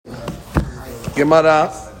Gemara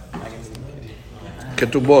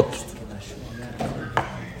Ketubot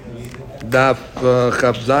Daf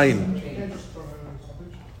Chav Zayin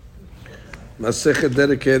Masechet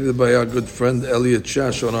dedicated by our good friend Elliot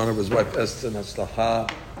Shash on honor of his wife Esther and Haslacha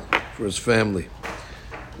for his family.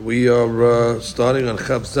 We are starting on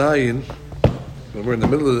Chav Zayin. We're in the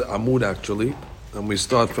middle of the Amud actually, and we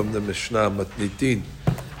start from the Mishnah Matnitin.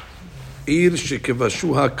 Ir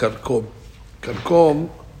shekevashuha karkom. Karkom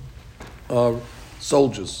are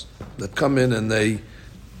soldiers that come in and they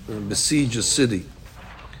besiege a city.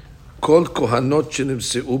 Kol kohanot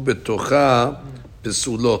shenimseu betocha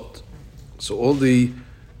pesulot. So all the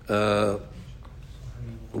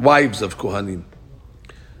wives of Kohanim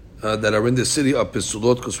that are in the city are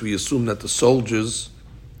pesulot, because we assume that the soldiers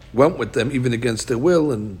went with them even against their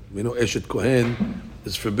will, and we know Eshet Kohen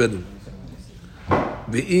is forbidden.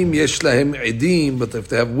 V'im yesh lahem edim, but if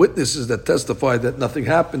they have witnesses that testify that nothing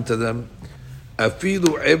happened to them,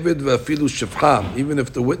 afilu eved v'afilu shifha, even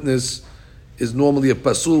if the witness is normally a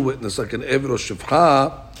pasul witness like an eved or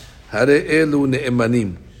shifha, hare elu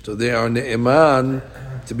ne'emanim. So they are ne'eman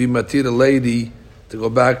to be matir a lady to go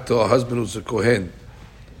back to her husband who's a kohen.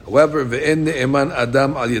 However, ve'en ne'eman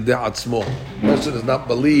adam al yedei atzmo. The person is not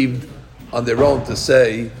believed on their own to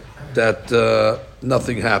say that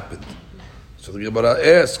nothing happened. So the Gemara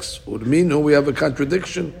asks, Urminu, we have a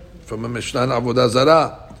contradiction from a Mishnah Avodah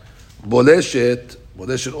Zarah. Boleshet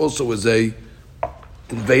also is a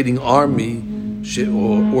invading army,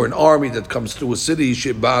 or an army that comes to a city,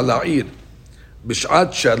 Ba'ala'ir.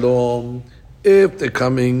 Bish'at Shalom, if they're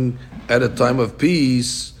coming at a time of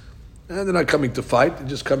peace, and they're not coming to fight, they're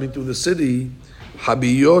just coming to the city,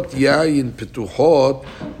 Habiyot Yayin Petuchot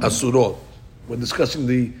Asurot. We're discussing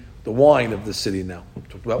the wine of the city now. We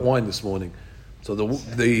talked about wine this morning. So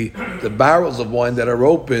the barrels of wine that are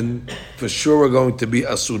open for sure are going to be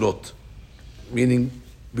asurot, meaning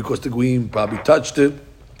because the Goyim probably touched it,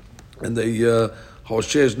 and the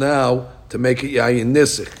hoshesh now to make it yayin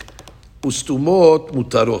nisich. Ustumot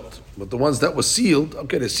mutarot, but the ones that were sealed,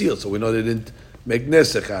 okay, they're sealed, so we know they didn't make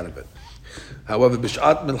nisich out of it. However,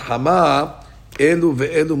 b'shat milchama elu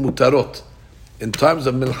ve'elu mutarot. In times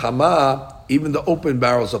of milchama, even the open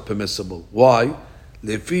barrels are permissible. Why?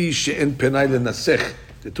 They're too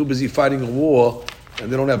busy fighting a war,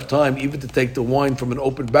 and they don't have time even to take the wine from an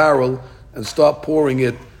open barrel and start pouring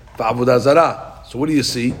it for Avodah Zarah. So what do you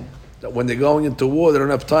see? That when they're going into war, they don't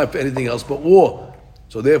have time for anything else but war.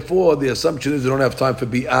 So therefore, the assumption is they don't have time for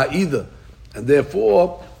bi'ah either. And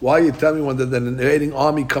therefore, why are you telling me when the invading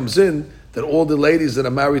army comes in that all the ladies that are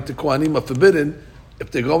married to Kohanim are forbidden? If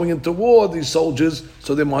they're going into war, these soldiers,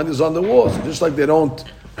 so their mind is on the war. So just like they don't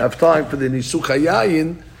have time for the Nisuk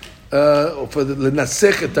HaYayin, or for the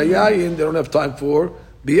Lenasech HaYayin, they don't have time for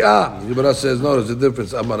Bi'ah. The Gemara says, no, there's a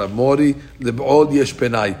difference. Amar Amori, Lib'od Yesh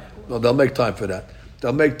Penai. No, they'll make time for that.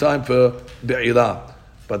 They'll make time for Be'irah,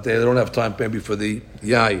 but they don't have time maybe for the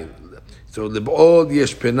Yayin. So Lib'od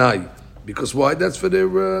Yesh Penai. Because why? That's for their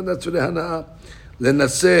Hana'ah.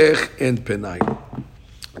 Lenasech and Penai.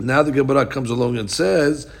 Now the Gemara comes along and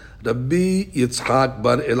says, Rabbi Yitzchak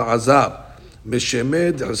bar Elazar,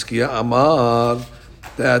 Meshemed Hizkiah Amar,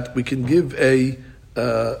 that we can give a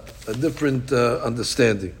different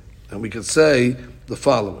understanding, and we can say the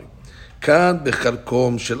following: Kan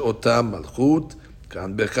becharkom shel otam malchut,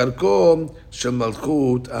 kan becharkom shel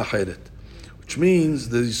malchut acheret, which means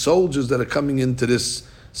the soldiers that are coming into this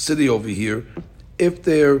city over here, if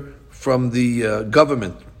they're from the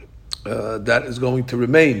government that is going to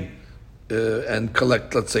remain and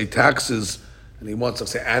collect, let's say, taxes, and he wants to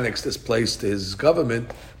say annex this place to his government,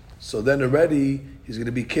 so then already he's going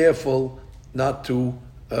to be careful not to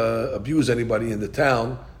abuse anybody in the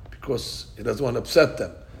town, because he doesn't want to upset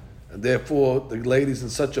them, and therefore the ladies in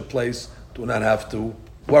such a place do not have to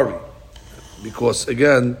worry, because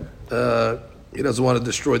again he doesn't want to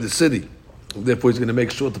destroy the city, and therefore he's going to make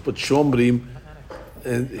sure to put shomrim,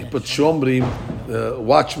 and he puts shomrim,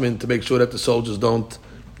 watchmen, to make sure that the soldiers don't,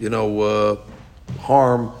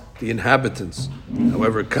 harm the inhabitants.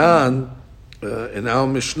 However, Khan, in our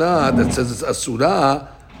Mishnah, that says it's asura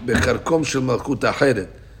becharkom shel malchut acheret.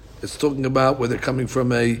 It's talking about where they're coming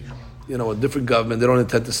from a different government. They don't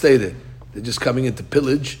intend to stay there. They're just coming in to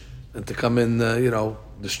pillage and to come in,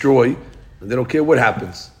 destroy, and they don't care what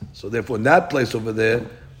happens. So therefore, in that place over there,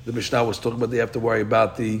 the Mishnah was talking about they have to worry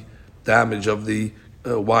about the damage of the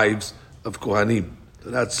wives of Kohanim.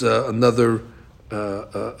 So that's another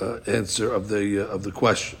answer of the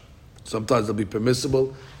question. Sometimes they'll be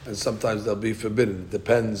permissible, and sometimes they'll be forbidden. It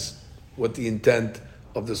depends what the intent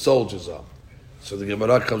of the soldiers are. So the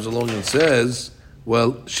Gemara comes along and says,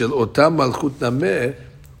 well, shel otam malchut nameh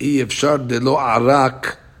אפשר דלא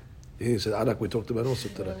ערק, he said arak we talked about also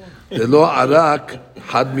today. דלא ערק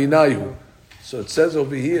חד מיניו. So it says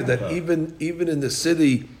over here that even in the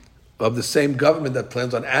city of the same government that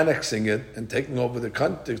plans on annexing it and taking over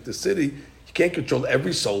the city, you can't control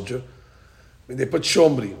every soldier. I mean, they put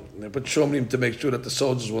shomrim to make sure that the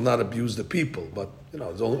soldiers will not abuse the people. But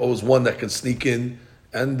there's always one that can sneak in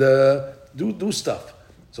and do stuff.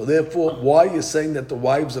 So therefore, why you're saying that the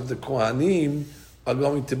wives of the Kohanim are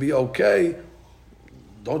going to be okay?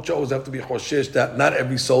 Don't you always have to be choshesh that not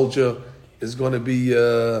every soldier is going to be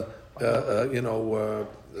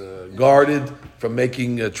guarded from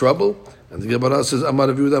making trouble? And the Gemara says, Amar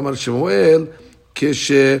Rav Yehuda Amar Shemuel,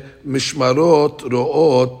 Keshe Mishmarot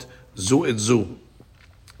Ro'ot Zu et Zu.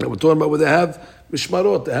 And we're talking about where they have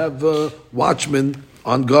Mishmarot, they have watchmen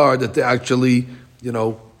on guard that they're actually,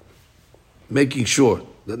 making sure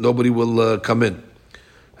that nobody will come in.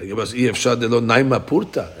 I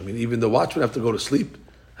mean, even the watchmen have to go to sleep.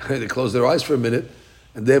 They close their eyes for a minute,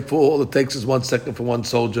 and therefore all it takes is 1 second for one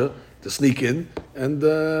soldier to sneak in and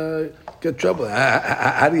get trouble.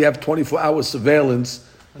 How do you have 24 hours surveillance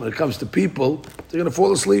when it comes to people? They're going to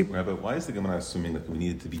fall asleep. Rabbi, why is the Gemara assuming that we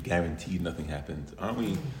need it to be guaranteed nothing happened? Aren't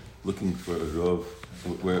we looking for a rov?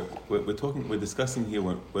 We're discussing here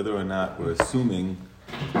whether or not we're assuming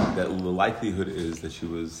that the likelihood is that she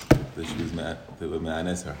was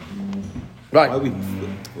ma'anes her. Right.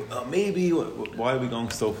 Why are we going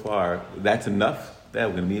so far? That's enough. That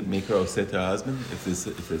we're going to make her upset to her husband. If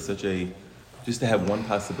there's such a, just to have one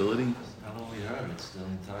possibility. Not only her, it's the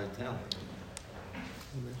entire town.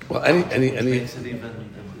 Well, any Makes it even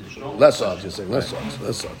stronger. less odds. You're saying less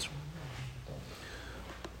odds.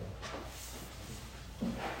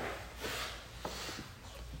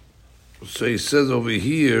 So he says over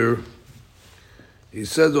here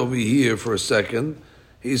for a second,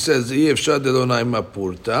 he says, אי אפשר דלא נעימה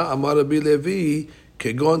פורתא, אמר רבי לוי,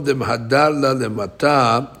 כגון דמהדר לה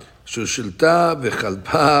למטה, שושלתה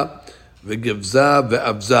וחלפה וגבזה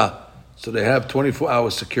ואבזה. So they have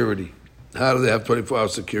 24-hour security. How do they have 24-hour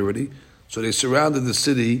security? So they surrounded the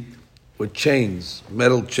city with chains,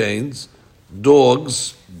 metal chains,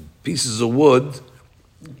 dogs, pieces of wood,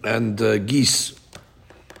 and geese.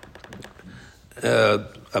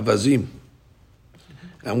 Avazim.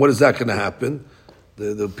 And what is that going to happen?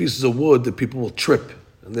 The pieces of wood, the people will trip,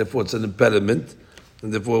 and therefore it's an impediment,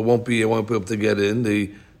 and therefore it won't be able to get in. The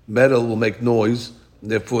metal will make noise, and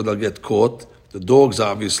therefore they'll get caught. The dogs,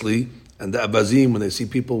 obviously, and the avazim, when they see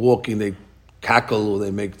people walking, they cackle or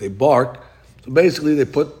they bark. So basically, they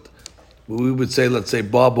put, we would say, let's say,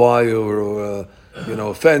 barbed wire or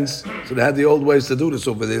a fence. So they had the old ways to do this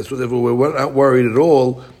over there. So therefore, we're not worried at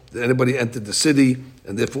all that anybody entered the city,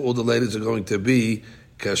 and therefore all the ladies are going to be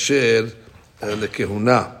kasher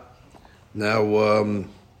lekehuna. Now, the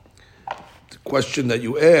question that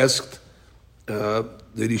you asked, the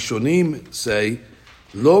Rishonim say,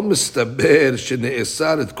 לא מסתבר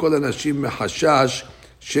שנאסר את כל הנשים מחשש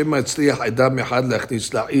שמא הצליח אדם אחד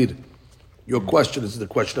להכניס לעיר. Your question is the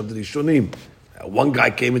question of the Rishonim. One guy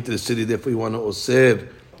came into the city, therefore you want to osir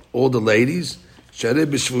all the ladies. שהרי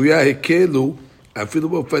בשבויה הקלו אפילו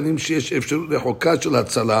באופנים שיש אפשרות רחוקה של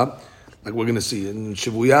הצלה, like we're going to see. In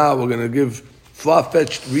Shibuya, we're going to give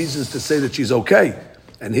far-fetched reasons to say that she's okay.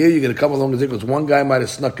 And here you're going to come along and say, because one guy might have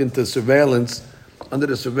snuck into surveillance, under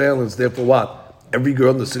the surveillance, therefore what? Every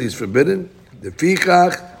girl in the city is forbidden?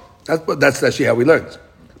 That's actually how we learned.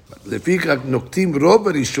 לפיכך נוקטים רוב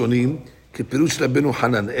הראשונים כפירוש רבנו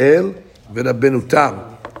חננאל ורבנו תם.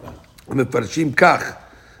 ומפרשים כך,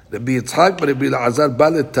 רבי יצחק ורבי אלעזר בא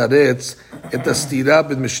לתרץ את הסתירה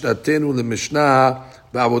בין משנתנו למשנה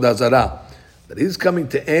בעבודה זרה. That he's coming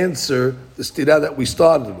to answer the stira that we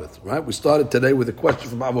started with, right? We started today with a question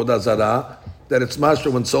from Avodah Zarah, that it's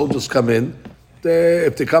mashra when soldiers come in,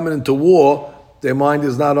 if they're coming into war, their mind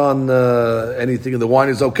is not on anything and the wine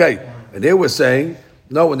is okay. And here we're saying,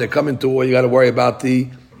 no, when they come into war, you got to worry about the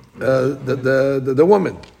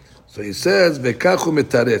woman. So he says, וכך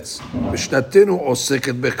מתרץ, משנתנו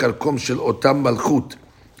עוסקת בחרקום של אותם מלכות,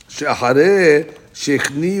 שאחרי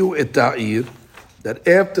שהכניעו את העיר, that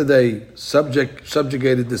after they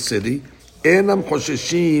subjugated the city, אינם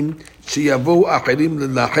חוששים שיבואו אחרים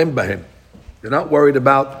ללחם בהם. They're not worried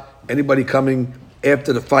about anybody coming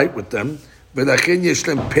after the fight with them. ולכן יש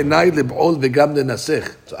להם פנאי לבעול וגם לנסח.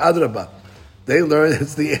 So אדרבה, they learn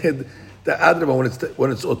it's the אדרבה,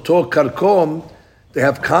 when it's אותו קרקום, they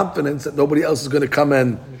have confidence that nobody else is going to come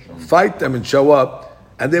and fight them and show up,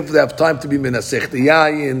 and therefore they have time to be menasech the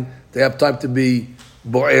yayin, they have time to be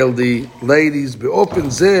bo'el the ladies. באופן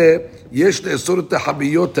זה יש לאסור את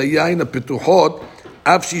החביות היין הפתוחות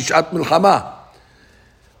אף שהיא שעת מלחמה.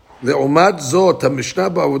 לעומת זאת, המשנה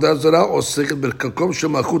בעבודה זרה עוסקת בכלkom של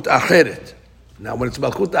מלכות אחרת. Now, when it's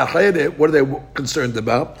מלכות אחרת, what are they concerned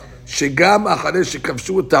about? שגם אחרי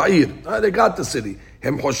שכבשו את העיר, they got the city,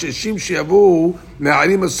 הם חוששים שיבואו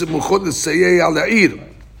מהערים הסמוכות לסייע לעיר.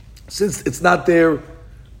 Since it's not their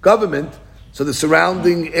government, so the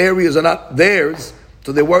surrounding areas are not theirs,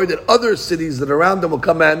 so they're worried that other cities that are around them will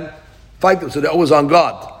come and fight them, so they're always on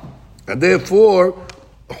guard. And therefore,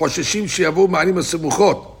 חוששים שיבואו מהערים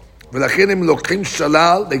הסמוכות, ולכן הם לוקחים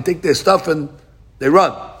שלל, they take their stuff and they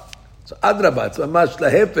run. So adrabah, it's ממש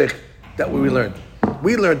להפך that we learned.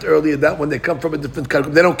 We learned earlier that when they come from a different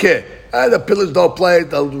country, they don't care. The pillars don't play,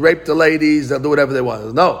 they'll rape the ladies, they'll do whatever they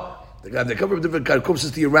want. No. They come from a different country,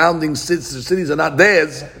 since the surrounding cities are not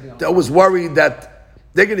theirs, they're always worried that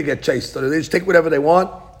they're going to get chased. So they just take whatever they want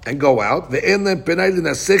and go out.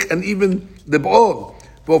 And even the Ba'ol.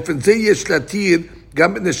 באופן זה יש להתיר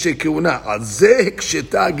גם בנשי כהונה. על זה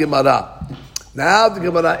הקשתה הגמרא. Now the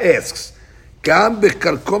Gemara asks, גם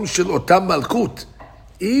בכרכום של אותה מלכות,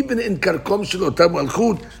 even in כרכום של אותה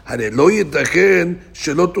מלכות, הרי לא ייתכן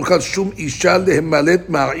שלא תוכל שום אישה להימלט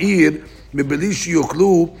מהעיר מבלי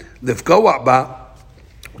שיוכלו לפגוע בה,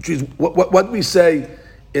 which is what we say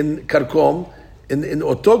in כרכום, in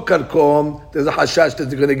אותו כרכום, there's a hashash that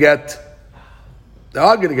they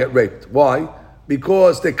are going to get raped. Why?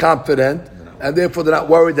 Because they're confident, and therefore they're not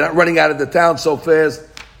worried, they're not running out of the town so fast,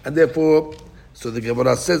 and therefore, so the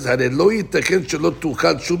Gemara says,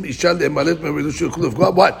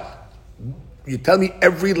 what? You tell me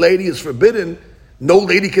every lady is forbidden, no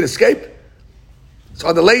lady can escape? It's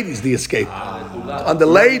on the ladies, the escape. On the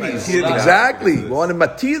ladies, exactly. We want to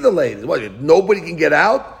matir the ladies. What, nobody can get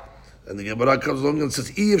out? And the Gemara comes along and says,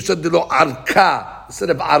 instead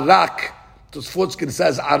of arak, Tosfot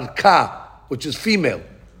says arka, which is female.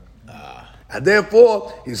 And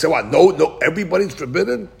therefore, he said, what? No, everybody's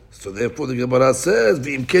forbidden. So therefore, the Gemara says,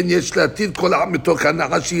 and therefore,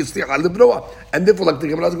 like the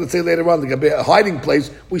Gemara is going to say later on, the a hiding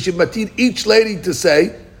place, we should matir each lady to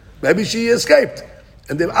say, maybe she escaped.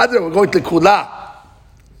 And then other, we're going to kula.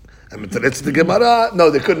 And it's the Gemara, no,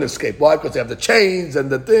 they couldn't escape. Why? Because they have the chains and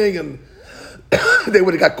the thing, and they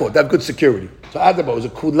would have got caught. They have good security. So Adaba was a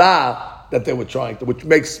kula that they were trying to, which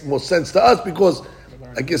makes more sense to us because,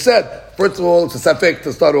 like you said, first of all, it's a safek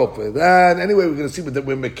to start off with. And anyway, we're going to see that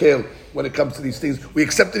we're Mikhail when it comes to these things. We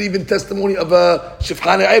accepted even testimony of a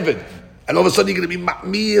Shifchana Eved. And all of a sudden you're going to be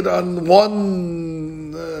ma'mir on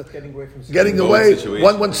one getting away,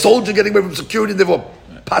 one soldier getting away from security, they were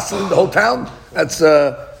passing the whole town. That's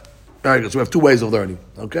very good. So we have two ways of learning.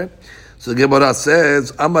 Okay? So the Gemara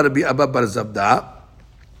says, Amar Rabbi Abba bar Zabda,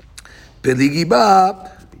 Peligiba.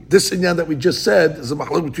 This inyan that we just said is a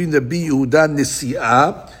machlok between the Rabbi Yehuda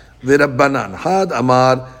Nisi'ah v'Rabbanan. Had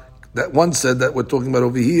Amar, that one said that we're talking about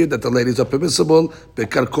over here, that the ladies are permissible,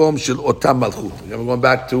 bekarkom shel otam malchut. We're going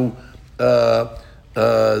back to the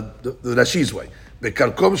Rashi's way.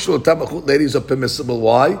 Bekarkom shel otam malchut, ladies are permissible.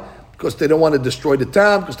 Why? Because they don't want to destroy the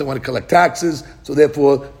town, because they want to collect taxes, so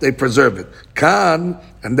therefore they preserve it. Kan,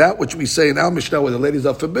 and that which we say in our Mishnah where the ladies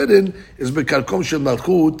are forbidden, is bekarkom shel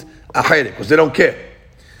malchut acheret, because they don't care.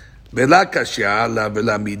 I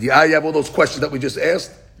have all those questions that we just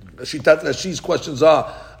asked. Rashi's questions are,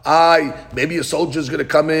 maybe a soldier is going to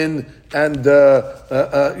come in and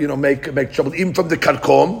make trouble, even from the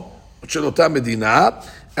Karkom, Medina.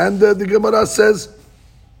 And the Gemara says,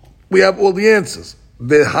 we have all the answers. And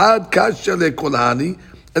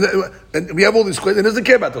we have all these questions, and he doesn't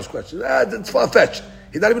care about those questions. It's far-fetched.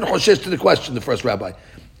 He's not even hoshesh to the question, the first rabbi.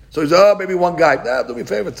 So he's, maybe one guy. Do me a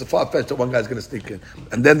favor, it's a far-fetched that one guy's going to sneak in.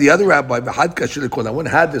 And then the other rabbi, one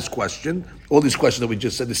had this question, all these questions that we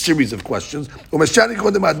just said, the series of questions. And he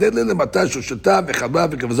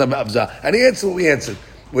answered what we answered.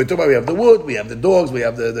 We're talking about, we have the wood, we have the dogs, we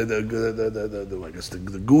have the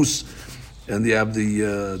goose, and you have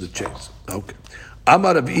the chains. Okay.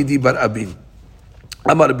 Amar Rabbi Idi bar Abin.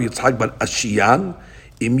 Amar Rabbi Yitzhak bar Ashiyan.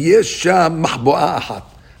 Im yesh sham mahbo'a ahat.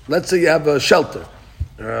 Let's say you have a shelter.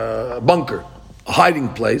 A bunker, a hiding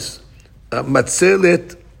place.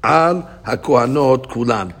 Matzelet al hakohanot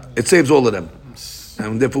kulan. It saves all of them,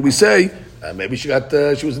 and therefore we say maybe she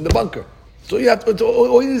was in the bunker. So you have to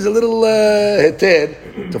all you need is a little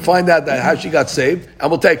heter to find out how she got saved,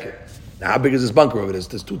 and we'll take it. Now, how big is this bunker over there?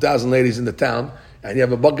 There's 2,000 ladies in the town, and you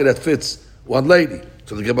have a bunker that fits one lady.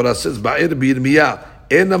 So the Gemara says, "Ba'ir b'yirmiyah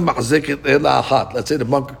ena machzeket ela achat." Let's say the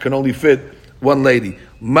bunker can only fit one lady.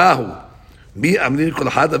 Mahu. Do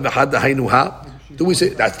we say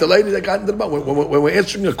that's the lady that got into the bunker? When we're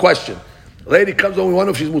answering a question, the lady comes on, we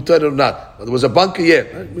wonder if she's mutar or not. Well, there was a bunker, yeah.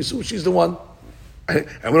 We see she's the one. And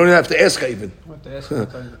we don't even have to ask her even. We don't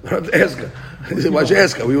have to ask her. He said, why should you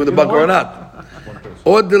ask her? Were you in the bunker or not?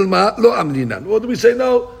 Or dilma lo amrinan. Or do we say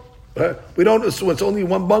no? We don't assume it's only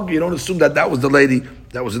one bunker. You don't assume that was the lady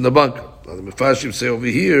that was in the bunker. Now, the Mefashim say over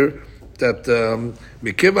here that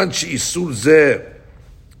Mikevan she'isur zeh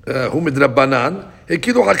hu midrabanan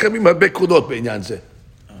hekilu hakamim habe kudot be'inyan zeh.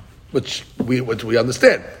 Which we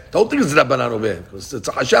understand. Don't think it's Rabbanan over here, because it's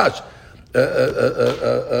a hashash.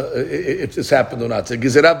 If this happened or not. It's a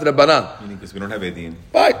Gezerah Rabbanan. Meaning because we don't have Edim.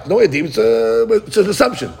 Right, no Edim, it's an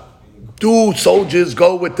assumption. Do soldiers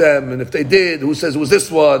go with them? And if they did, who says it was this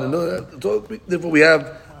one? And therefore we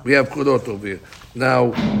have Kudot over here.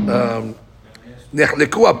 Now,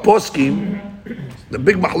 Nechleku Aposkim, the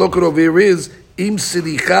big mahloker over here is, Im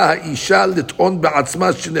Silicha Isha Lit'on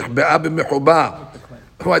Ba'atzma Shenechbe'a B'mechuba.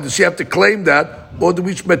 Why does she have to claim that, or do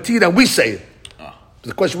we matir and we say it?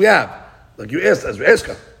 The question we have, like you asked, as we ask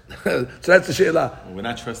her. So that's the she'elah. Well, we're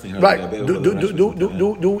not trusting her. Right?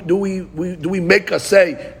 Do we make her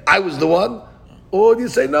say I was the one, or do you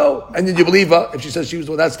say no? And then you believe her if she says she was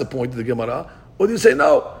the one? That's the point of the Gemara. Or do you say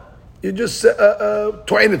no? You just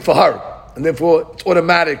train it for her, and therefore it's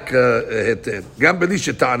automatic. Gam beli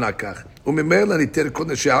sheta'ana kach umimela niter kol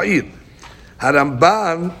nesha'ir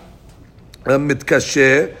Haramban.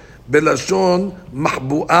 מתקשה בלשון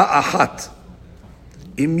מחבואה אחת.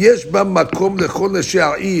 אם יש בה מקום לכל נשי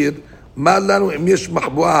העיר, מה לנו אם יש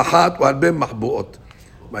מחבואה אחת או הרבה מחבואות?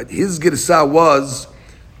 His גרסה was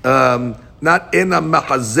not אינה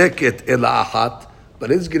מחזקת אלא אחת, but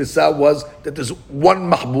his גרסה was that there's one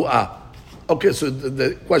מחבואה. Okay, so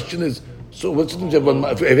the question is, so what's the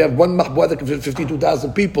difference? If you have one מחבואה that can fit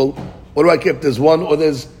 52,000 people, what do I care if there's one or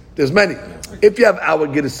there's many? If you have our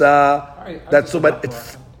girsa, that's so bad. It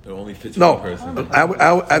only fits one person. No,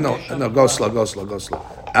 go slow.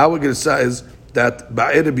 Our girsa is that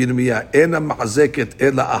ba'er b'yirmiyah ena ma'azeket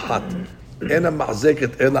ela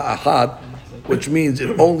achat, which means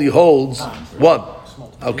it only holds one.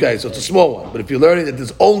 Okay, so it's a small one. But if you're learning that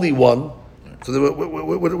there's only one, so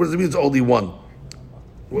what does it mean? It's only one.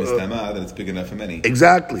 That it's big enough for many.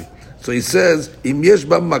 Exactly. So he says, "Im yesh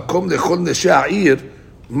ba makom lechol neshei ha'ir."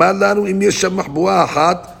 מה לנו אם יש שם מחבואה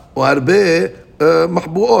אחת או הרבה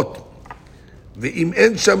מחבואות? ואם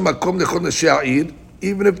אין שם מקום לכל נשי העיר,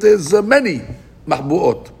 even if there's many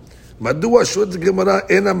מחבואות. מדוע שואלת הגמרא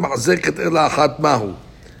אינה מחזקת אלא אחת מהו?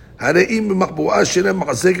 הרי אם במחבואה שאינה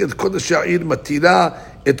מחזקת כל נשי העיר מטילה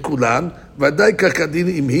את כולן, ודאי כדין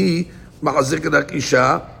אם היא מחזקת רק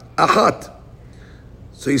אישה אחת.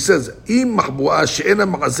 So he says, אם מחבואה שאינה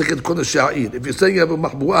מחזקת כל נשי העיר, if you're saying you have a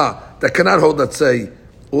מחבואה that cannot hold, let's say,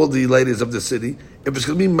 all the ladies of the city, if it's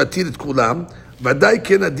going to be matir את כולם, ודאי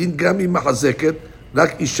כן הדין גם אם מחזקת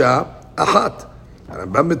רק אישה אחת.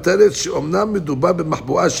 הרמב"ם מתרץ שאומנם מדובר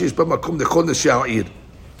במחבואה שיש בה מקום לכל נשי העיר.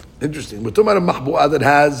 Interesting. We're talking about a מחבואה that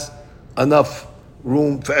has enough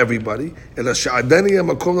room for everybody, אלא שעדיין יהיה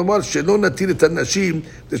מקום לומר שלא נטיל את הנשים,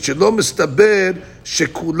 ושלא מסתבר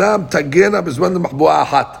שכולם תגנה בזמן למחבואה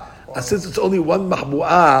אחת. And since it's only one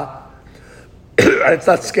מחבואה, it's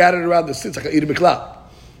not scattered around the city, it's like an Eid Miklat.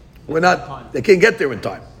 They can't get there in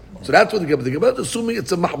time. So that's what the Gemara is assuming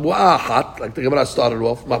it's a mahbu'ah achat, like the Gemara started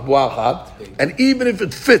off, mahbu'ah achat, and even if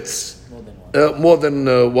it fits more than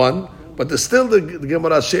one, but still the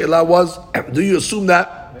Gemara she'elah was, do you assume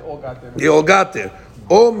that? They all got there.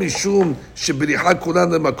 או משום שבריחה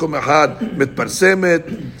כולן למקום אחד מתפרסמת,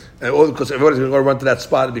 or because everybody's going to run to that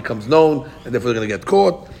spot, it becomes known, and therefore they're going to get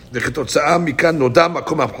caught. וכתוצאה מכאן נודע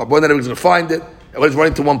מקום המחבואה, everybody's going to find it, everybody's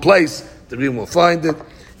running to one place, the green will find it.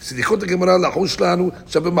 סליחות הגמרא לחוש לנו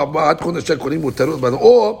שבמחבואת כל נשי קונים מותרות בנו,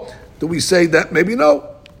 or do we say that maybe no?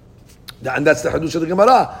 And that's the hadush of the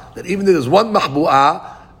Gemara, that even if there's one mahbu'ah,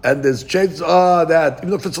 and there's chances that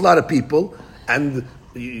even if it's a lot of people, and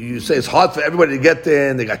you say it's hard for everybody to get there,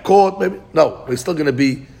 and they got caught, maybe no, we're still going to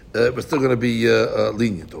be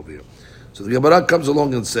lenient over here. So the Gemara comes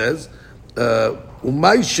along and says,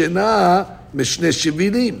 "Umay shena mishne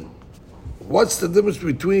shivilim." What's the difference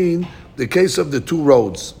between the case of the two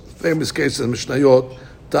roads? Famous case of Mishnayot,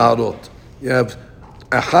 Taharot. You have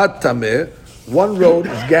Ahad Tameh. One road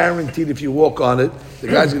is guaranteed if you walk on it, the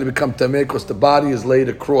guy's going to become Tameh because the body is laid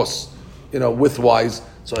across, widthwise.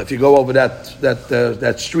 So if you go over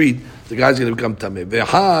that street, the guy's going to become Tameh.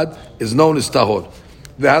 Ve'ahad is known as Tahor.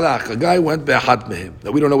 Ve'halach, a guy went Ve'ahad Mehim.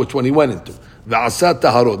 Now we don't know which one he went into. Ve'asad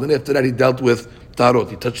Taharot. Then after that he dealt with Taharot.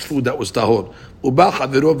 He touched food that was Tahor. Ubah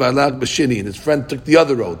Haviro Ve'halach B'shini. And his friend took the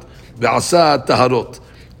other road. Ve'asad Taharot.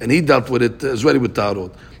 And he dealt with it as well with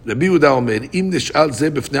Taharot. Rabbi Yehuda Omer, Im nish'al ze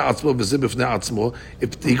b'fnei atzmo v'ze b'fnei atzmo.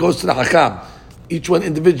 If he goes to the Hakam, each one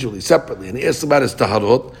individually, separately, and he asks about his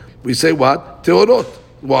Taharot, we say what? Teorot.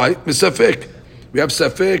 Why? Misafek. We have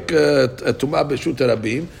safek tumah b'shut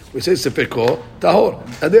rabim. We say safeko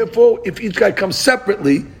tahor. And therefore, if each guy comes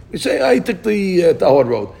separately, we say, he took the tahor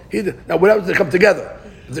road. Now, what happens if they come together?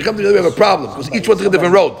 If they come together, we have a problem because each one took a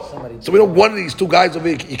different road. So we don't want one of these two guys over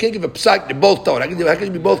here. You can't give a psak. They're both tahor. How can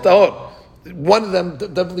you be both tahor? One of them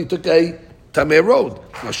definitely took a tameh road.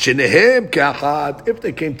 Now, shenehem ka'achad. If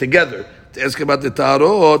they came together to ask about the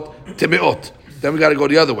taharot, temeot. Then we got to go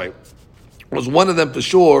the other way. Because one of them for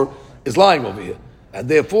sure is lying over here. And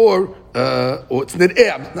therefore, or it's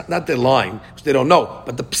not they're lying, because they don't know,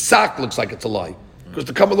 but the psak looks like it's a lie. Because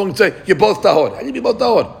to come along and say, you're both tahor. How can you be both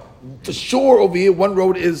tahor? For sure over here, one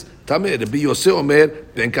road is tameh. Rabbi Yosef Omer,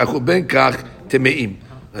 ben kach ben kach temeim.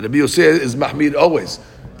 Rabbi Yosef is mahmid always.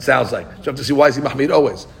 It sounds like. So you have to see why is he mahmid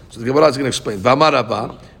always. So the Gemara is going to explain. V'amar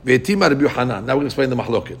Rabba, ve'etima Rabbi Yochanan. Now we're going to explain the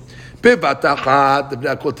mahloket. Bevat achat, the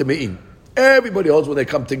bnei kol temeim. Everybody holds when they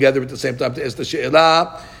come together at the same time to ask the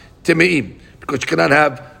she'elah, temeim. Because you cannot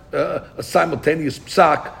have a simultaneous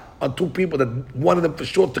psak on two people that one of them for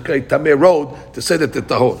sure took a tameh road to say that they're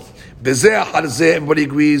tahor. Bezeh harzeh, everybody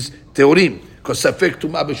agrees, teorim. Because safek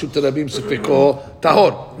tumah b'shut rabim safeko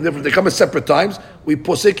tahor. And therefore, they come at separate times. We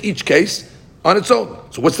posek each case on its own.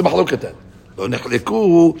 So what's the mahloket then? Lo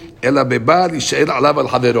nechleku ela bebal yishael alav al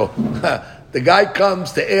havero. The guy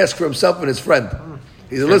comes to ask for himself and his friend.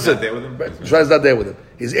 He said, listen, Shai's not there with him.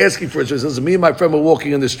 He's asking for it. So he says, me and my friend were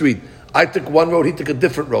walking in the street. I took one road, he took a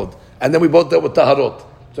different road. And then we both dealt with taharot.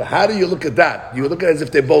 So how do you look at that? You look at it as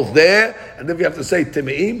if they're both there, and then you have to say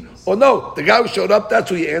timeim, or no, the guy who showed up, that's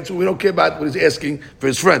who you answer. We don't care about what he's asking for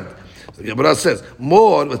his friend. So the Gemara says,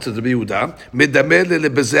 more, let's say the Yehuda, medameh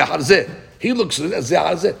lebezeh harzeh. He looks at it as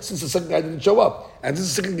zeh, since the second guy didn't show up. And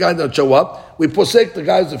since the second guy didn't show up, we posek the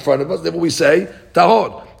guys in front of us, then we say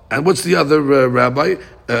tahor. And what's the other rabbi?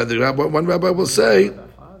 One rabbi will say,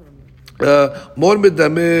 more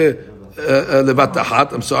medameh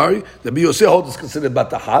levatahat. I'm sorry. The Yosef hold is considered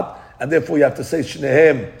batahat, and therefore you have to say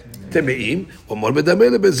shnehem temeim. Or more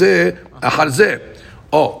medameh lebezeh harzeh.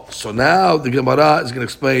 Oh, so now the Gemara is going to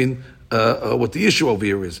explain what the issue over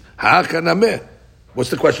here is. Ha'kanameh. What's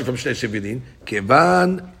the question from Shnei Shevidin?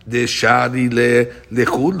 Kevan de shari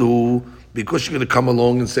lechulu. Because you're going to come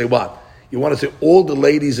along and say what? You want to say all the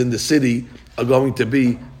ladies in the city are going to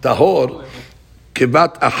be tahor.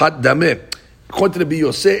 Kevat achat dameh. According to the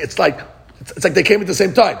Yosef, it's like they came at the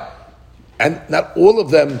same time, and not all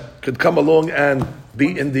of them could come along and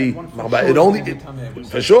be in the. It only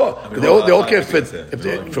for sure they all can't fit. If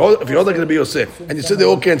you're all going to be Yosef, and you said they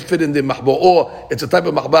all can't fit in the mahba, or it's a type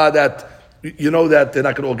of mahba that you know that they're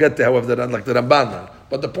not going to all get there. However, they're not like the Ramban.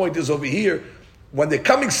 But the point is over here, when they're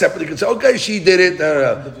coming separately, you can say, okay, she did it.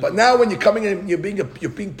 But now when you're coming in, you're being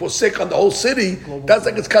posek on the whole city. That's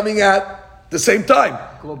like it's coming at the same time.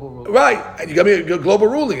 Global ruling. Right. And you're going to be a global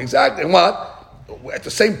ruling. Exactly. And what? At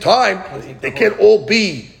the same time, they can't all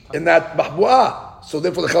be in that mahbu'ah. So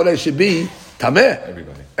therefore the Chaurei should be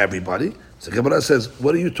tameh. Everybody. So Gemara says,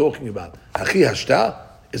 what are you talking about? Hachi hashta?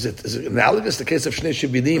 Is it analogous to the case of Shnei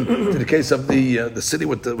Shevidim to the case of the city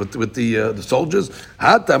with the soldiers?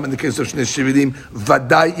 Hatam in the case of Shnei Shevidim,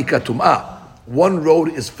 vadai ikatumah. One road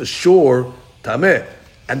is for sure tameh.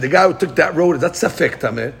 And the guy who took that road, that's safek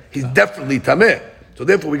tameh. He's definitely tameh. So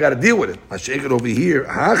therefore, we got to deal with it. I shake it over here.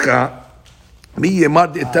 Haka mi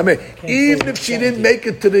yemad tameh. Even if she didn't make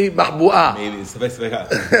it to the mahbu'ah.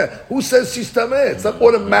 Who says she's tameh? It's not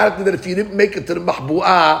automatically that if you didn't make it to the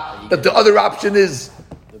mahbu'ah, that the other option is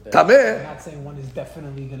tameh. I'm not saying one is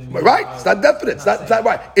definitely going to be right. It's not definite. It's not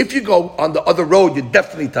right. If you go on the other road, you're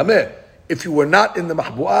definitely tameh. If you were not in the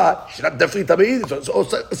mahbu'ah, she's not definitely tameh either. So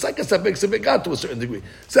it's like a safek to a certain degree.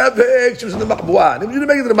 Safek, she was in the mahbu'ah. And if you didn't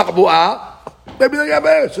make it to the mahbu'ah, maybe they got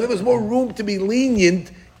married. So there was more room to be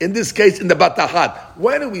lenient in this case in the batahad.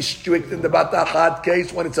 When are we strict in the batahad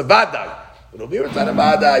case? When it's a vadai. But over here it's not a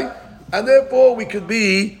vadai. And therefore we could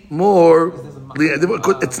be more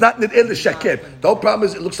lenient. It's not nid'el sheket. The whole problem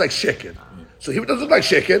is it looks like sheket. So here it doesn't look like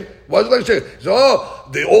sheket. Why does it look like sheket? So,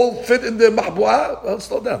 they all fit in the mahbu'ah? Well,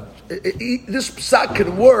 slow down. This psak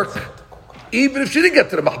can work even if she didn't get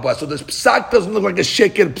to the mahbu'ah. So this psak doesn't look like a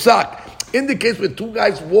sheket psak. In the case where two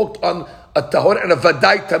guys walked on a tahor and a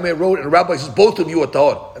vadai tameh road, and the rabbi says both of you are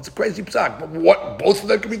tahor. That's a crazy psak. But what? Both of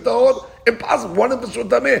them can be tahor? Impossible. One of them is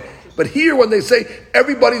tameh. But here, when they say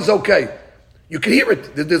everybody's okay, you can hear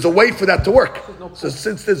it. There's a way for that to work. So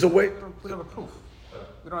since there's a way, we don't have a proof.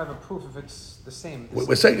 We don't have a proof if it's the same.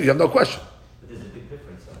 We're saying you have no question. But there's a big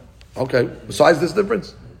difference. Okay. Besides this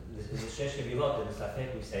difference. In the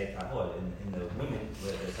safek we say tahor. In the women,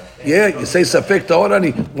 where there's safek. Yeah, you say safek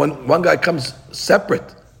tahor when one guy comes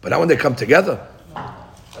separate, but not when they come together.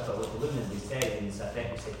 That's a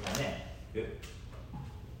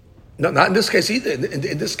No, not in this case either.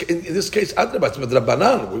 In this case, Adrabas with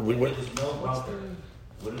Rabbanan. If there's no bunker,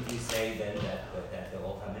 wouldn't we say then that they're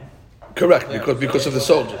all coming? Correct, because of the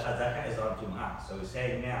soldiers. Chazaka is on Tum'ah. So we're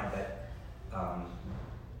saying now that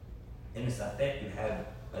in the Safek you have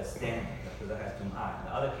a standing because I have Tum'ah. In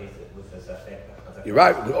the other case, with the Safek, You're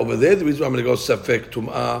right. Over there, the reason why I'm going to go Safek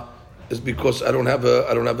Tum'ah is because I don't have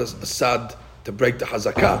a sad to break the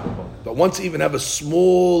Hazakah. But once you even have a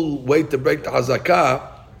small way to break the Hazakah,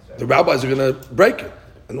 the rabbis are going to break it.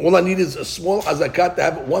 And all I need is a small Hazakah to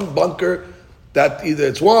have one bunker that either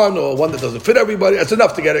it's one or one that doesn't fit everybody. That's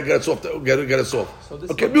enough to get us off.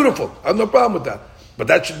 Okay, beautiful. I have no problem with that. But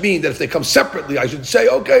that should mean that if they come separately, I should say,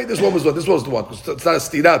 okay, this one was one, this was the one. It's not a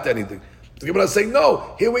stira to anything. The Gemara is saying,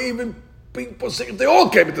 no, here we're even being if they all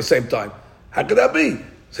came at the same time. How could that be?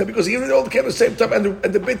 So because even if they all came at the same time, and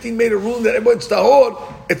the Beit Din made a ruling that everyone's tahor,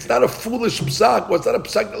 it's not a foolish psak, or it's not a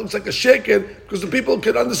psak that looks like a shaken, because the people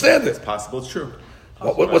can understand it. It's possible, it's true.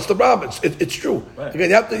 What's the problem? It's true. Right. Again,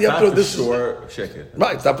 you have to. This sure shaken.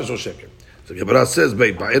 Right, it's not for sure shaken. So Gemara says,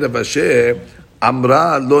 "Ba'ira v'asheh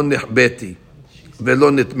amra lo nihbeti velo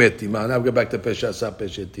nitmeti." Now we go back to Pesha Sa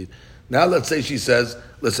Peshetit. Now let's say she says,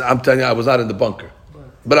 "Listen, I'm telling you, I was not in the bunker,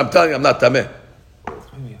 but I'm telling you, I'm not tameh."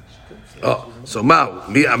 Oh, so ma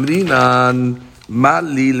mi amrinan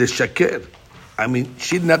mali leshaker. I mean,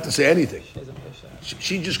 she didn't have to say anything.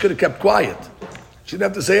 She just could have kept quiet. She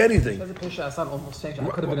didn't have to say anything. She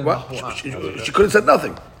could have said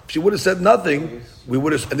nothing. If she would have said nothing, we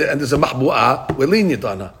would have. And there's a mahbu'ah. We're lenient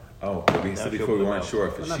on her. Oh, we said before we weren't sure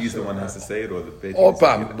if she's the one who has to say it or the Beit Din. All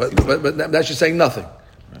problem. But now she's saying nothing.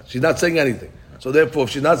 She's not saying anything. So therefore,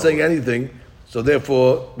 if she's not saying anything, so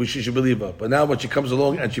therefore she should believe her. But now when she comes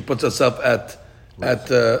along and she puts herself at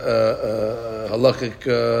halachic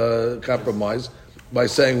compromise by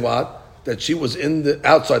saying what? That she was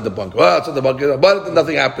outside the bunker. Well, outside the bunker, but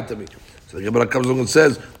nothing happened to me. So the Gemara comes along and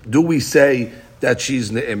says, do we say that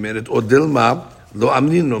she's ne'emeret or dilma lo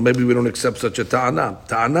amnino? Maybe we don't accept such a ta'ana.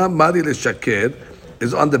 Ta'ana mari leshaker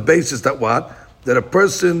is on the basis that what? That a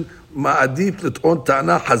person ma'adif lit'on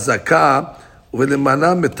ta'ana hazaka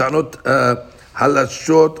u'lemana metanot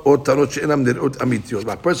halashot or tanot she'enam nir'ut amitiyot.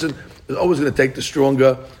 A person is always going to take the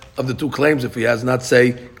stronger of the two claims if he has not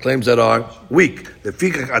say claims that are weak. The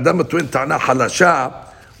fikach adam twin ta'ana halasha,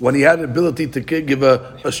 when he had the ability to give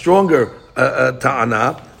a stronger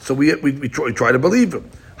ta'ana, so we try to believe him.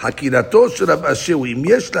 Hakirato shel Ashi im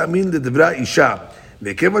yesh la'amin ledivra isha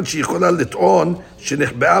vekevan sheyichola lit'on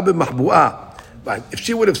shenechbe'a b'mahbu'a. Right. If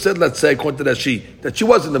she would have said, let's say, according to that she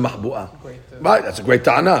was in the mahbu'a, right? That's a great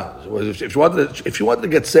ta'ana. If she wanted to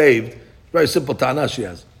get saved, very simple ta'ana she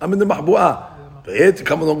has. I'm in the mahbu'a. But here to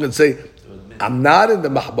come along and say, I'm not in the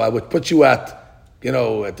mahbu'a, which puts you at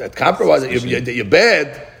compromise, that you're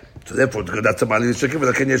bad. So therefore, that's a mali l'shakir,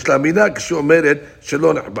 v'lachen yesh la'amina, k'shu omeret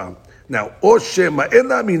shelo nechba'am. Now, o shema en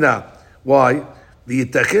la'amina. Why?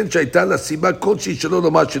 V'yitachen shayta la'siba kolshi shelo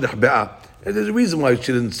lomar shenechbe'a. And there's a reason why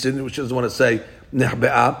she doesn't want to say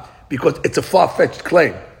nechbe'a, because it's a far-fetched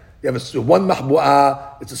claim. You have one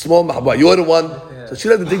mahbu'a, it's a small mahbu'a. You're the one. So she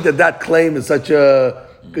doesn't think that claim is such a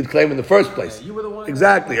good claim in the first place. You were the one.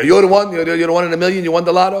 Exactly. You're the one. You're the one in a million. You won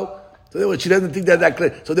the lotto. So therefore, she doesn't think that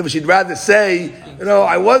claim. So therefore, she'd rather say,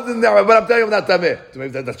 I wasn't there, but I'm telling you, I'm not tameh. So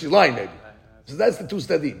maybe that she's lying, maybe. So that's the two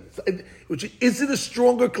study. Is it a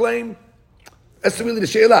stronger claim? That's really the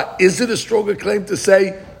she'elah. Is it a stronger claim to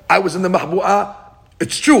say I was in the mahbu'ah?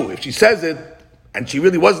 It's true. If she says it and she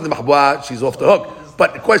really was in the mahbu'ah, she's off the hook.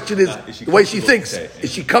 But the question is the way she thinks.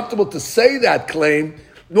 Is she comfortable to say that claim?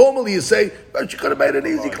 Normally you say, well, she could have made an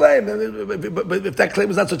easy claim. But if that claim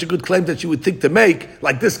is not such a good claim that she would think to make,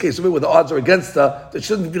 like this case where the odds are against her, that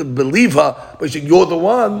she doesn't believe her, but you're the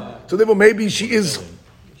one. So therefore maybe this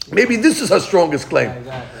is her strongest claim.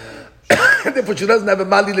 Therefore she doesn't have a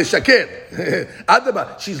mali l'shakir.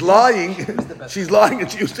 Adama, she's lying, and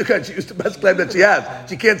she used the best claim that she has.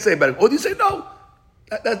 She can't say better. Or do you say no?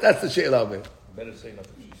 That's the she'elah of it. Better say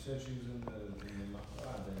nothing. She said she was in the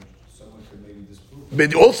mahbu'ah, then someone could maybe disprove.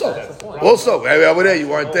 But also, over there, you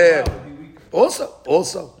weren't there. Also.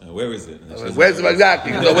 Where is it? Where's it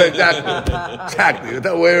exactly? You know where exactly. You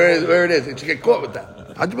know where it is. And she get caught with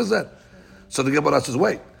that. 100%. So the Gemara says,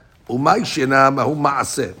 wait. Why is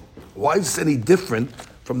this any different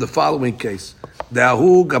from the following case?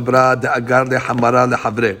 So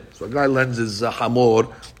a guy lends his hamor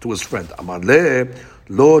to his friend.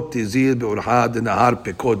 Do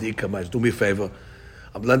me a favor.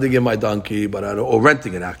 I'm lending you my donkey, or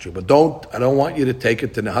renting it actually. But I don't want you to take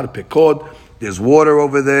it to Nahar Pekod. There's water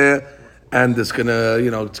over there, and it's gonna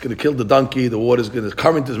kill the donkey. The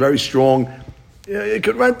current is very strong. Yeah, you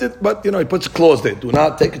could rent it, but he puts a clause there. Do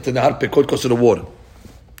not take it to Nahar Pekod because of the water.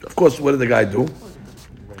 Of course, what did the guy do?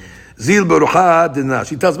 Zil Berucha Dinash.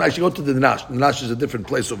 He tells me actually go to the Dinash. Dinash is a different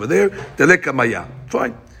place over there. Teleka Maya.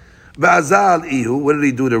 Fine. Va'azal Ihu. What did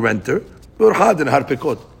he do to renter? Berucha Dinahar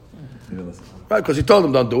Pekod. Right, because he told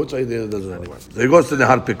him don't do it, so he does it anyway. So he goes to the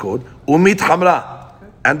Nahar Pekod. Umit Hamra.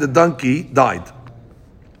 And the donkey died.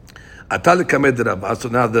 Atalika Medrava. So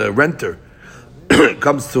now the renter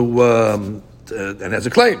comes to and has a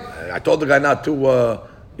claim. I told the guy not to,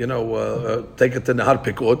 take it to Nahar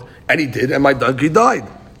Pekod, and he did, and my donkey died.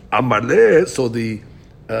 Amarle. So the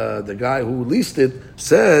guy who leased it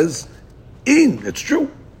says, it's true.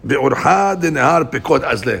 Be'urha de Nahar Pekod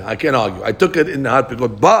azle. I can't argue. I took it in Nahar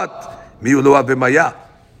Pekod, but mi'uluah b'maya.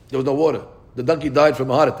 There was no water. The donkey died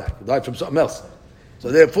from a heart attack. He died from something else. So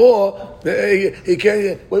therefore, he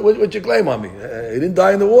can't. What's your claim on me? He didn't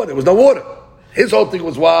die in the water. There was no water. His whole thing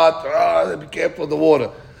was what? Be careful of the water.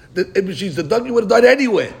 The donkey would have died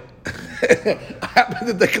anywhere. I happened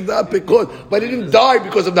to take the Nahar Pekod, but he didn't die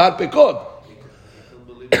because of the Nahar Pekod.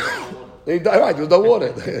 He died, right? There was no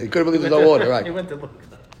water. He couldn't believe there was no water, right? He went to look.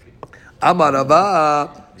 Amar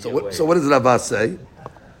Rava. So what does Rava say?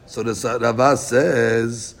 So Rava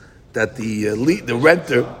says that the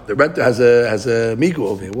renter has a migu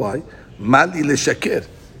over here. Why? Mali l'shakir.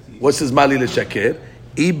 What's his mali l'shakir?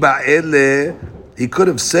 He could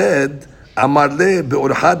have said Amarle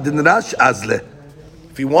be'urhad dinrash azle.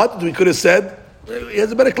 If he wanted to, he could have said he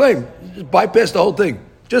has a better claim. Just bypass the whole thing.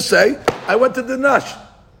 Just say I went to Dinash.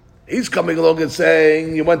 He's coming along and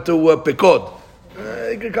saying you went to Pekod.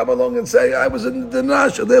 He can come along and say I was in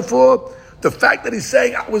Dinash. Therefore, the fact that he's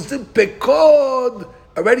saying I was in Pekod,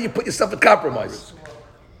 already you put yourself in compromise.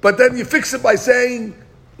 But then you fix it by saying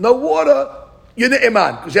no water. You're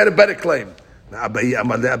Ne'eman because you had a better claim.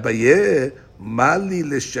 Abaye, Mali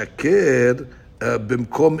l'shaker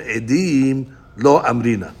b'mkom edim lo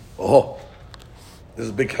amrina. Oh, this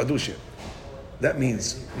is a big hadush here. That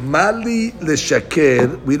means Mali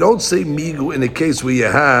l'shaker. We don't say migu in a case where you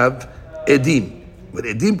have edim. When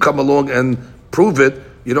edim come along and prove it,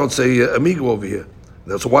 you don't say amigu over here.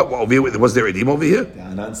 So what over here? Was there edim over here?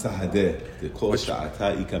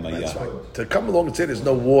 To come along and say there's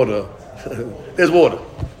no water, there's water.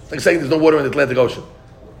 It's like saying there's no water in the Atlantic Ocean.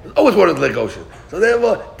 There's always water in the Atlantic Ocean. So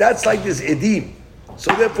therefore, that's like this edim.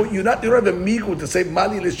 So therefore, you don't have a migu to say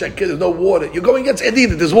mali l'shakir. There's no water. You're going against edim.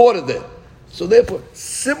 That there's water there. So therefore,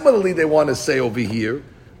 similarly, they want to say over here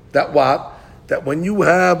that what? That when you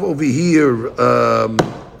have over here a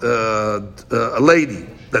lady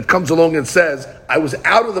that comes along and says, I was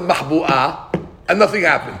out of the mahbu'ah and nothing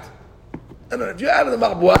happened. And if you're out of the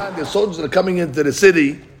mahbu'ah and the soldiers are coming into the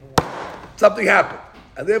city, something happened.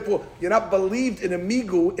 And therefore, you're not believed in a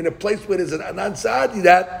migu in a place where there's an anan sa'adi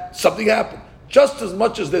that something happened. Just as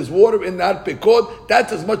much as there's water in that pekod,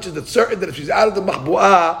 that's as much as it's certain that if she's out of the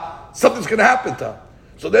mahbu'ah, something's going to happen to her.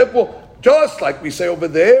 So therefore, just like we say over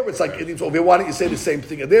there, it's like over here, why don't you say the same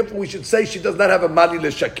thing? And therefore, we should say she does not have a mali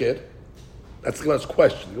l'shakir. That's the Gemara's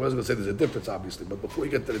question. The Gemara's going to say there's a difference, obviously, but before we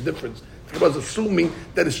get to the difference, the Gemara's assuming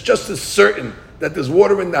that it's just as certain that there's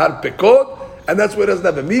water in the Har Pekod, and that's where it doesn't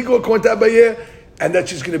have a migo, according to Abaye, and that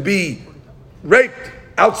she's going to be raped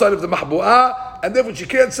outside of the mahbu'ah, and therefore she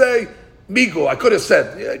can't say migo. I could have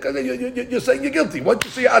said, you're saying you're guilty. Once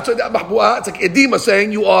you see outside the mahbu'ah, it's like edema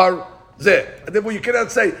saying you are there, and therefore you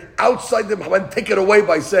cannot say outside the mahbu'ah and take it away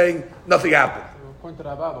by saying nothing happened. According to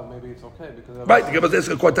Rabba, maybe it's okay because right. The Gemara says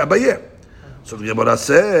according to Abaye. So the Gemara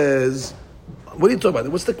says, what are you talking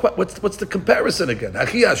about? What's the comparison again?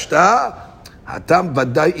 Hachi ashta hatam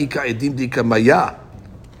vaday ika edim dika maya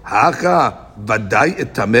haka vaday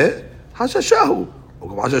etame hashashahu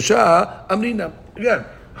hashasha amrina. Again,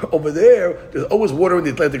 over there, there's always water in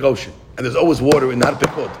the Atlantic Ocean, and there's always water in Har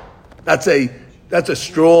Pekod. That's a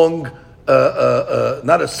strong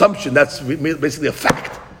not assumption. That's basically a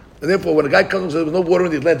fact. And therefore, when a guy comes and says there's no water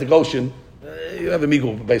in the Atlantic Ocean, you have a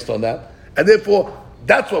migu based on that. And therefore,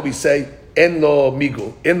 that's what we say, en lo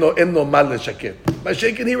migu, en lo mal l'shakir. By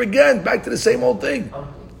shaking here again, back to the same old thing.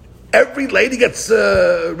 Every lady gets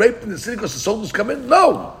raped in the city because the soldiers come in?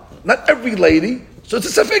 No, not every lady. So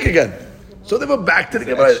it's a safek again. So they were back to the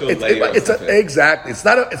Gemara. Exactly. It's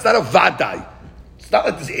not a vaday. It's not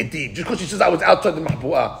like this edim. Just because she says I was outside the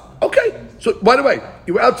mahbu'ah. Okay. So by the way,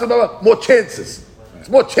 you were outside the mahbu'ah, more chances. It's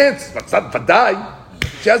more chances, but it's not vaday.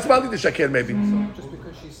 She has mali l'shakir maybe. Just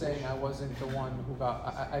because she's saying I wasn't the one who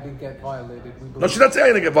I didn't get violated. No, she's not saying I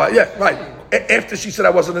didn't get violated. Yeah, right. After she said I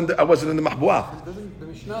wasn't in the mahbu'ah. Doesn't the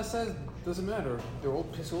Mishnah says doesn't matter. They're all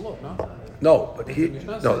pisulot, no? No, but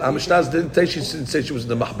Amishnas didn't say she was in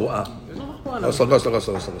the mahbu'ah. There's no machbana. Listen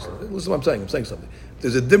to what I'm saying. I'm saying something.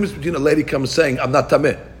 There's a difference between a lady comes saying, I'm not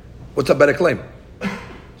tameh. What's a better claim?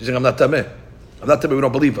 She's saying, I'm not tameh. I'm not tameh, we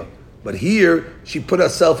don't believe her. But here, she put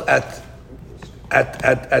herself at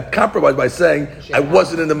compromise by saying, I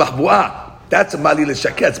wasn't in the mahbu'ah. That's a mali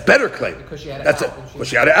l'shakeh. It's better claim. Because she had it That's out. it. Because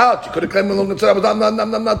she had it out. She could have claimed along and said, I'm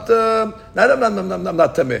not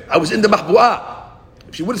tameh. I was in the mahbu'ah.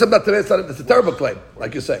 If she would have said not tameh, it's a terrible claim,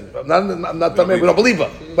 like you're saying. I'm not tameh. We don't believe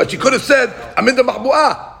her. But she could have said, I'm in the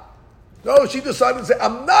mahbu'ah. No, she decided to say,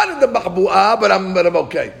 I'm not in the mahbu'ah, but I'm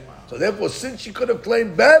okay. So therefore, since she could have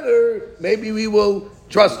claimed better, maybe we will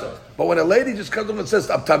trust her. But when a lady just comes up and says,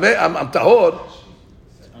 I'm tameh, I'm tahor,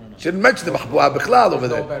 she didn't mention the mahbu'ah bichlal over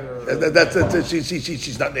there. That's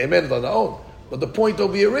she's not ne'emenet on her own. But the point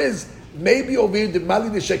over here is, maybe over here, the mali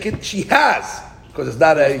l'shakit, she has. Because it's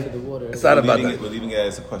not about that. We're leaving it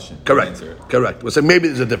as a question. Correct. We're saying maybe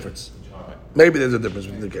there's a difference. Maybe there's a difference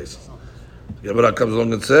between the cases. Gemara comes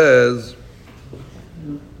along and says,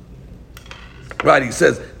 right, he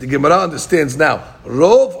says, the Gemara understands now,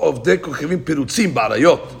 Rov of de kochevim pirutzim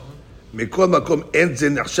ba'arayot, mikol makom en ze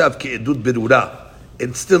nechshav ke'edut berura.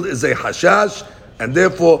 It still is a hashash, and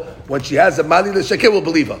therefore, when she has a mali l'shakeh, we'll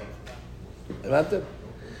believe her.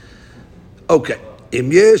 Okay.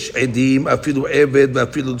 Im yesh edim afilu eved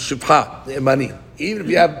afilu shifha ne'emanim. Even if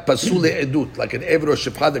you have pasul edut, like an eved or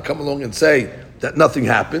shifha that come along and say that nothing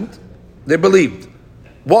happened, they believed.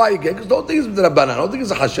 Why again? Because don't think it's the rabbanan. Don't think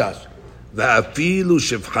it's a hashash. Va'afilu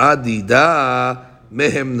shifha dida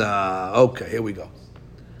mehemna. Okay, here we go.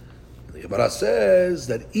 The Gemara says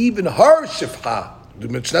that even her shifha, the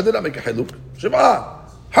Mishnah did not make a haluk. Shifha,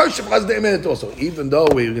 her shifha is ne'emanet also. Even though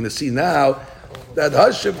we're going to see now that her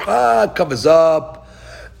shifha covers up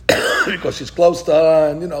because she's close to her,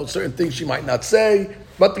 and certain things she might not say.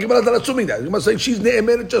 But the Gemara is not assuming that. The Gemara is saying she's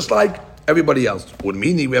ne'emanet just like everybody else. What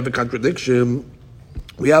meaning? We have a contradiction.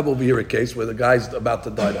 We have over here a case where the guy's about to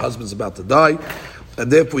die, the husband's about to die,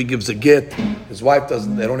 and therefore he gives a get. His wife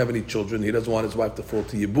doesn't. They don't have any children. He doesn't want his wife to fall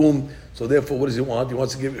to Yibum. So therefore, what does he want? He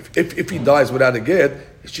wants to give. If he dies without a get,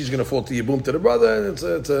 she's going to fall to Yibum to the brother, and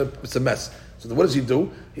it's a mess. So what does he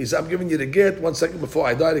do? He says, I'm giving you the get. 1 second before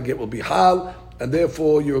I die, the get will be hal, and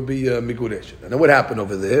therefore you'll be miguresh. And then what happened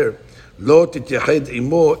over there? Lo tityahed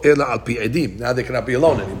imo ela al pi edim. Now they cannot be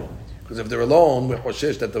alone anymore. Because if they're alone, we're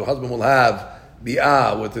choshesh that the husband will have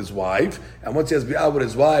bi'ah with his wife. And once he has bi'ah with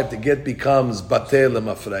his wife, the get becomes batel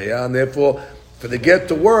mafreya. And therefore, for the get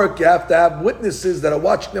to work, you have to have witnesses that are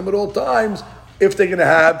watching them at all times if they're going to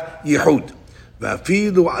have yihud.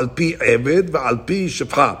 Va'afilu al pi eved va'al pi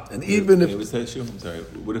shefcha. And even if... I'm sorry.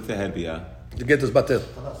 What if they had bi'ah? The get is batel.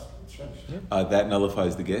 That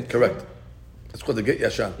nullifies the get? Correct. It's called the get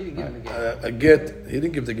yashan. He didn't give him the get. A get, he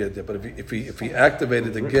didn't give the get yet, but if he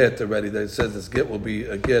activated the get already, that it says this get will be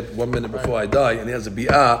a get 1 minute before I die, and he has a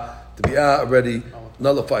bi'ah, the bi'ah already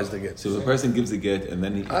nullifies the get. So the person gives a get, and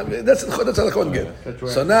then he... That's how the Kohen get.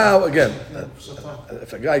 So now, again,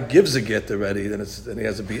 if a guy gives a get already, then he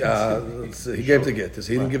has a bi'ah, he gave the get. He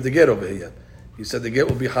didn't give the get over here yet. He said the get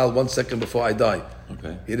will be hal 1 second before I die.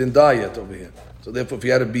 Okay. He didn't die yet over here. So therefore, if he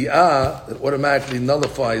had a bi'ah, it automatically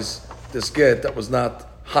nullifies this get that was not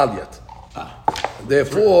hal yet.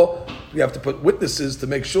 Therefore, we have to put witnesses to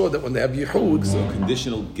make sure that when they have yichud. So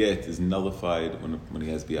conditional get is nullified when he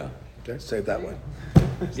has bi'ah. Okay, say it that way.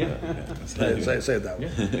 Yeah. Say it that way.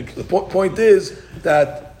 The point is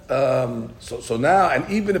that so now, and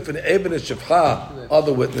even if an even is shifcha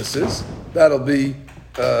other witnesses, that'll be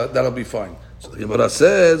fine. So the Gemara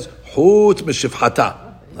says hut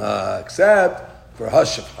mishifchata, except for her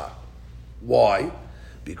shifcha. Why?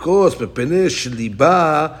 Because because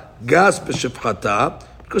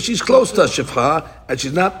she's close to shifcha and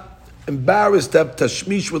she's not embarrassed to have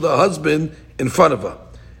tashmish with her husband in front of her,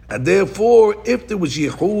 and therefore, if there was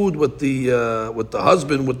yehud with the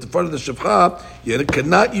husband with the front of the shifcha, you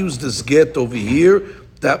cannot use this get over here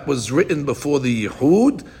that was written before the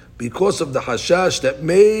yehud because of the hashash that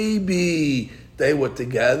maybe they were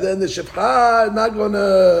together and the shifcha not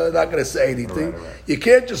gonna say anything. Right. You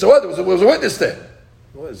can't just say, "What? There was a witness there."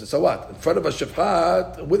 So what? In front of a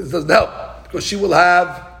shifcha, the witness doesn't help because she will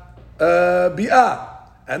have bi'ah,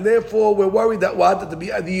 and therefore we're worried that the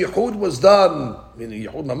yehud was done. Meaning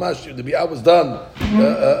yehud mamash, the bi'ah was done,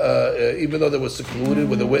 even though they were secluded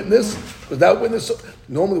with a witness. Because that witness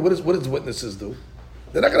normally, what does witnesses do?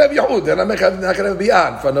 They're not going to have yehud. They're not going to have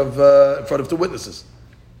bi'ah in front of the witnesses.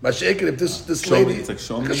 Mashiach, if this lady, it's like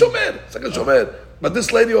shomer. It's like a shomer. But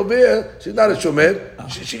this lady over here, she's not a shomer.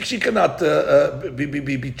 She cannot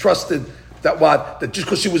be trusted that what? That just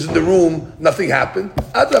because she was in the room, nothing happened.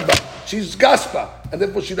 Adrabah, she's gaspa, and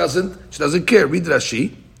therefore she doesn't care. Read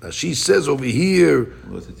Rashi. She says over here,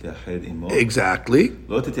 exactly.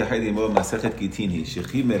 לא תתייחד עמו מסכת גיטין היא,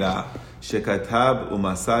 שכי מרע, שכתב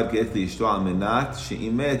ומסר גט לאשתו על מנת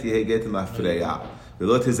שאם מת יהיה גט למפרע,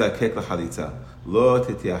 ולא תזקק לחליצה. לא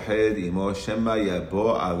תתייחד עמו שמא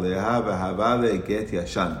יבוא עליה והבא לגט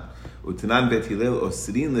ישן. ותנן בית הלל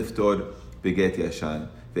אוסרין לפתור בגט ישן.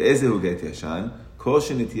 ואיזה הוא גט ישן? כל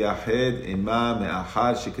שנתייחד עמה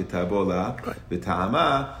מאחר שכתבו לה,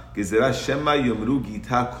 וטעמה גזירה שמא יאמרו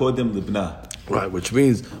גיתה קודם לבנה. Right, which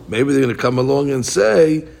means maybe they're going to come along and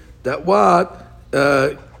say that what?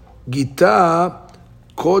 Gita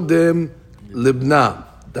kodem libna.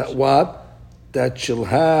 That what? That she'll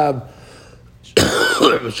have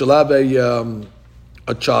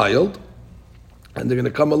a child, and they're going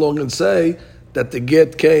to come along and say that the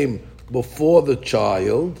get came before the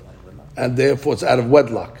child, and therefore it's out of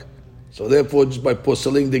wedlock. So therefore, just by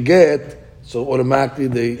puzzling the get, so automatically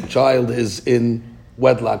the child is in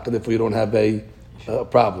wedlock, and therefore you don't have a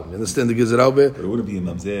problem. You understand the Gizerah over? But it wouldn't be a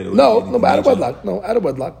mamzer. No, out of wedlock. No, out of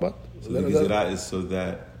wedlock. But so the Gizerah is so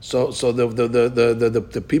that. So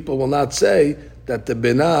the people will not say that the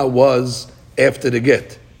binah was after the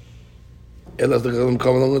get.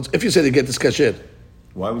 If you say the get is kasher.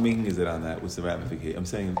 Why are we making Gizerah on that? What's the ramification? I'm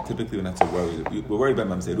saying typically we're not so worried. We're worried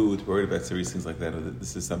about mamzerut. We're worried about serious things like that.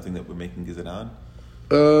 This is something that we're making Gizerah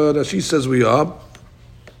on. She says we are.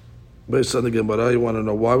 Based on the Gemara, you want to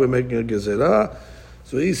know why we're making a gezerah?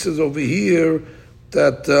 So he says over here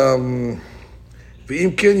that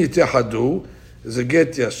v'im ken yitehadu is a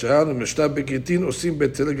get yashan u'mishtab begitin osim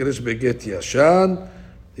betel geresh beget yashan.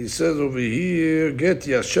 He says over here get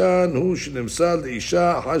yashan hu shenimsal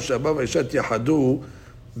leisha achar shaba v'isha yahadu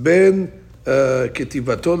ben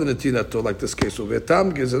ketivato lenetinato, like this case over here.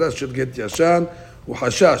 Tam gezerah shel get yashan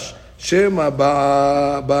u'hashash shema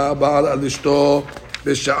ba'al al ishto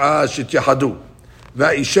בשעה שתייחדו,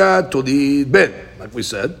 והאישה תוליד בן, like we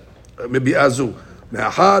said, מביאה זו.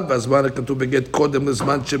 מאחר והזמן הכתוב בגט קודם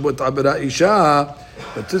לזמן שבו התעברה אישה,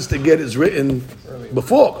 but since the get is written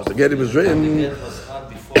before, because the get was written,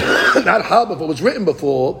 not hal before, it was written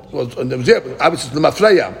before, obviously the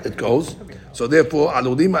mafreya, it goes, so therefore,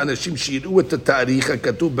 עלולים האנשים שיראו את התאריך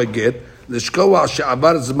הכתוב בגט, לשכוח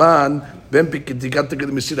שעבר זמן בין פתיחת הגט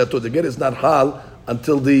למסירתו. The get is not hal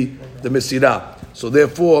until the Mesirah. So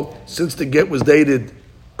therefore, since the get was dated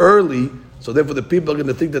early, so therefore the people are going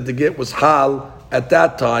to think that the get was hal at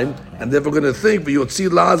that time, and therefore going to think v'yotzi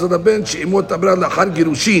la'azar ben she'imot abra lachar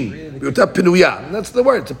girushin v'yotah pinuya. And that's the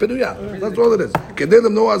word. It's a pinuya. That's all it is. Kedei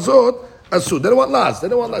lemno azot asu. They don't want laz. They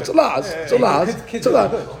don't want laz. It's a laz. It's a laz. It's a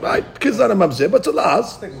laz. Right? Kids not a mamzer, but it's a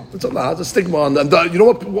laz. It's a laz. A stigma on them. You don't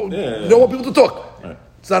want people to talk.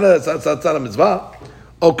 It's not a mitzvah.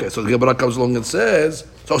 Okay, so the Gemara comes along and says,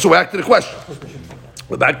 so we're back to the question.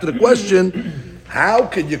 We're back to the question, how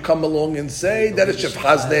can you come along and say that a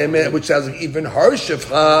shefcha's ne'emet, which has even her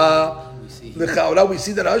shefcha, we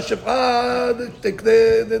see that her shefcha,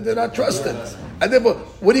 they're not trusted. And then what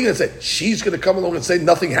are you going to say? She's going to come along and say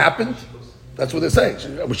nothing happened? That's what they're saying.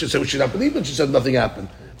 We should say we should not believe it. She said nothing happened.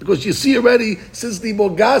 Because you see already, since the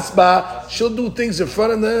Mogasba, she'll do things in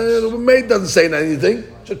front and the maid doesn't say anything.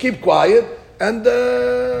 She'll keep quiet. And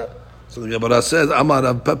so the Gemara says, Amar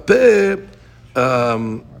Rav Papa,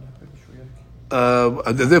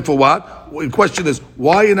 therefore what? The question is,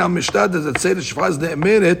 why in our Mishnah does it say the Shefcha is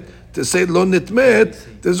ne'emet to say lo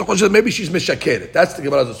nitmet? There's a question, maybe she's mishakeret. That's the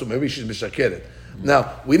Gemara's assumption. Maybe she's mishakeret.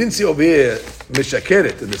 Now, we didn't see over here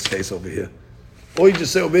mishakeret in this case over here. Or you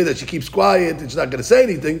just say over here that she keeps quiet and she's not going to say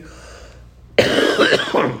anything.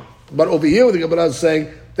 But over here, the Gemara is saying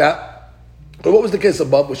that. But what was the case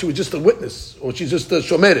above? Where she was just a witness, or she's just a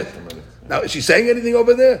shomeret. Now, is she saying anything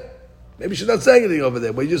over there? Maybe she's not saying anything over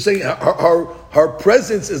there. But you're saying her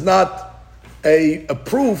presence is not a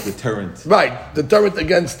proof. Deterrent. Right, deterrent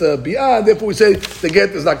against the biyah. Therefore, we say the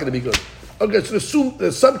get is not going to be good. Okay, so the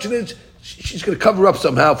assumption is she's going to cover up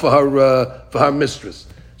somehow for her mistress.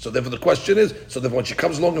 So therefore, the question is, so therefore when she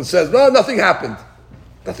comes along and says, no, nothing happened.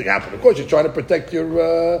 Nothing happened. Of course, you're trying to protect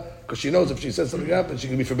your... because she knows if she says something happened, she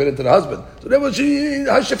can be forbidden to the husband. So therefore,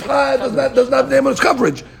 her shefcha does not name on its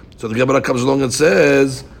coverage. So the Gemara comes along and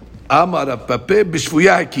says, Amar Pape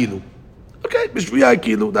b'shvuya hakilu. Okay, b'shvuya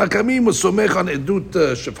hakilu. The Hakamim was somech on edut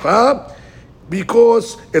shefcha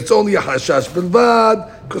because it's only a hashash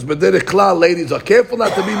bilvad. Because b'derech klal, ladies are careful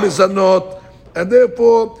not to be mizanot, and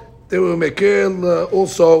therefore they will mekel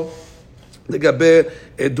also the gabe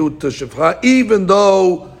edut shefcha, even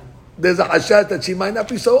though there's a hashash that she might not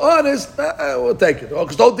be so honest, we'll take it.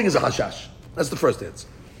 Because the whole thing is a hashash. That's the first answer.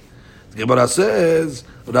 The Gemara says,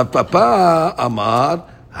 Rav Papa Amar,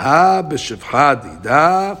 Ha b'shivcha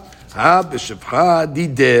dida, Ha b'shivcha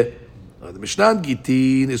dideh. The Mishnah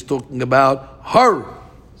Gitin is talking about her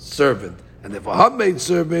servant. And if a handmaid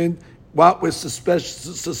servant, what we suspect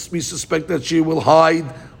that she will hide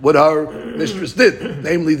what her mistress did,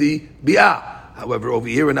 namely the bi'ah. However, over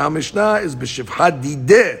here in our Mishnah is b'shivcha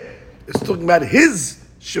dideh. It's talking about his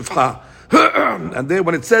shivcha. And then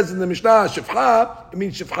when it says in the Mishnah shivcha, it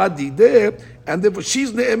means shivcha dideh, and therefore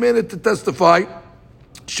she's ne'emenet to testify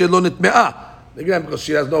shelo nitme'ah. Again, because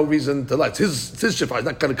she has no reason to lie. It's his shifra. He's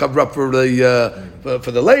not going to cover up for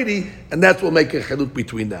the lady, and that will make a chiluk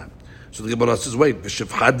between them. So the Gemara says, wait,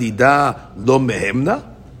 v'shifcha dida lo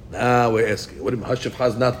mehemna? Now we're asking, what do you mean? Shifcha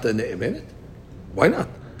is not ne'emenet? Why not?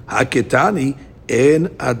 Haketani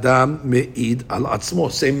en adam me'id al atzmo.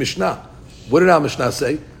 Same Mishnah. What did our Mishnah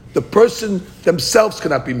say? The person themselves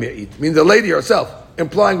cannot be me'id. Meaning the lady herself.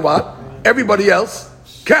 Implying what? Everybody else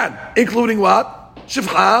can. Including what?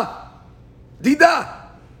 Shifcha dida.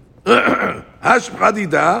 Hashifcha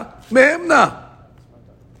dida mehemna.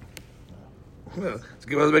 Let's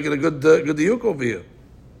give us making a good diuk over here.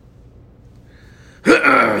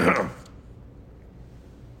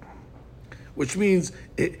 Which means,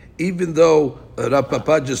 even though Rav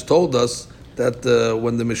Papa just told us that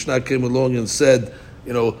when the Mishnah came along and said,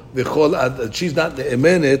 she's not the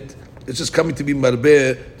emenet, it's just coming to be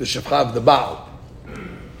marbeh, the shefcha of the Baal.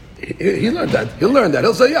 He learned that. He'll learn that.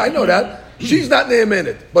 He'll say, yeah, I know that. She's not the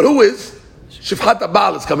emenet. But who is? Shefchat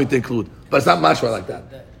Baal is coming to include. But it's not mashra like that.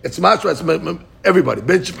 It's mashra, it's everybody.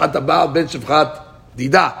 Ben shefchat Baal, ben shefchat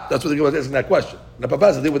dida. That's what the Gemara is asking that question. Now Papa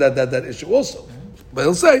has to deal with that issue also. But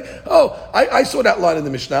he'll say, I saw that line in the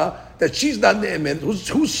Mishnah, that she's not ne'emenet.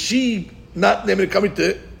 Who's she not ne'emenet coming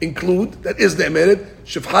to include? That is ne'emenet.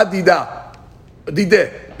 Shefcha dida.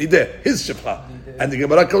 Dideh. His shefcha. And the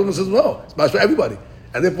Gemara says, no, it's mashra everybody.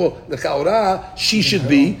 And therefore, the Chaura, she should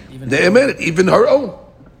be ne'emenet, even her own.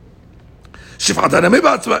 Shefata nameh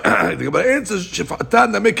ba'atzma. The Gemara answers, Shefata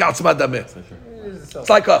nameh ka'atzma dameh. It's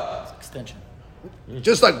like a extension.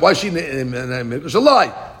 Just like why she because she'll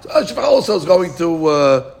lie. So Shefcha also is going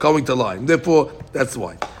to lie. And therefore, that's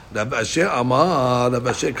why. Rav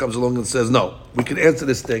Asher comes along and says, no, we can answer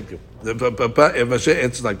this. Thank you. Rav Asher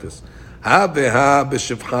answers like this: Ha veha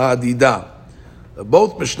b'shefcha dida.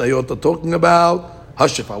 Both Mishnayot are talking about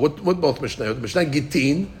hashefcha. What both Mishnayot? The Mishnah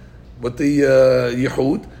Gitin with the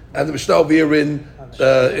Yehud, and the Mishnah over here in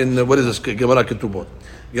what is this? Gemara Ketubot.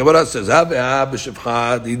 Gemara says, Ha veha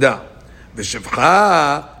b'shefcha dida.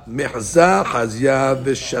 V'shefcha mechza chazya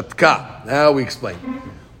v'shatka. Now we explain.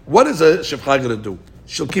 What is a shefcha going to do?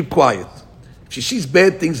 She'll keep quiet. If she sees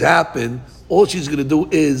bad things happen, all she's going to do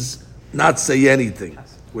is not say anything.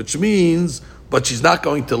 Which means, but she's not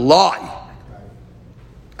going to lie.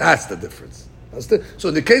 That's the difference. So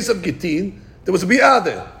in the case of Gitin, there was a bi'ah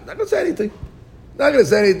there. Not going to say anything. Not going to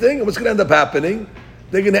say anything. And what's going to end up happening?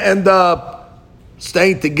 They're going to end up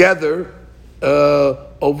staying together. They're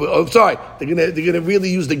gonna really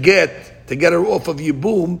use the get to get her off of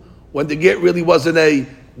Yibum when the get really wasn't a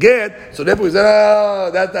get. So therefore, we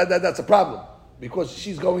said, that's a problem because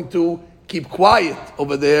she's going to keep quiet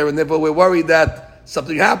over there, and therefore we're worried that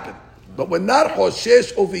something happened. But we're not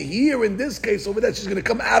hoshesh over here in this case. Over there, she's going to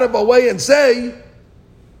come out of her way and say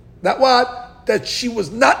that what that she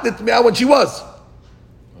was not nitmiah when she was.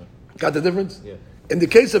 Got the difference? Yeah. In the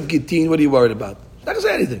case of Gitin, what are you worried about? She's not going to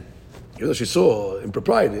say anything. Even though she saw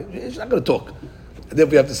impropriety, she's not going to talk. And then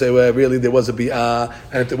we have to say, well, really, there was a bi'ah,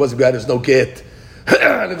 and if there was a bi'ah, there's no get.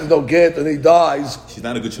 And if there's no get, and he dies. She's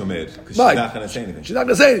not a good shomer, because she's not going to say anything. She's not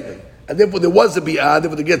going to say anything. And therefore, there was a bi'ah,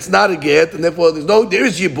 therefore the get's not a get, and therefore there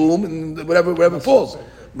is yibum, and whatever falls.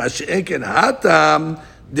 Let's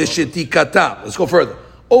go further.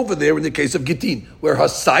 Over there, in the case of Gitin, where her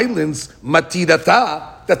silence,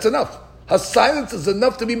 matirata, that's enough. Her silence is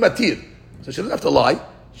enough to be matir. So she doesn't have to lie.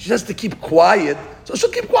 She has to keep quiet, so she'll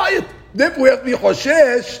keep quiet. Therefore, we have to be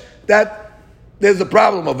choshesh that there's a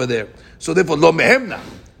problem over there. So therefore, lo mehemna.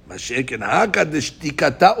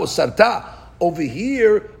 Over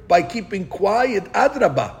here, by keeping quiet,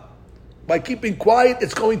 adraba. By keeping quiet,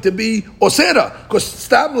 it's going to be osera, because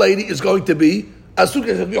stam lady is going to be asuk.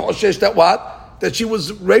 Choshesh that what? That she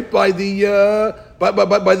was raped by the by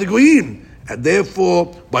the goyim, and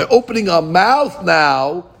therefore, by opening her mouth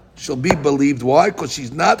now, she'll be believed. Why? Because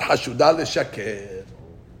she's not hashudah l'shaker.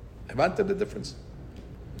 Have I understood the difference?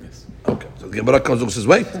 Yes. Okay. So the Gemara comes and says,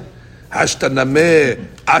 wait. Hashtanameh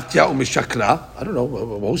atya umishakra. I don't know.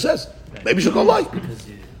 Who says? Maybe she'll go lie.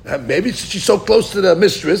 Maybe she's so close to the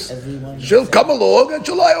mistress, she'll come along and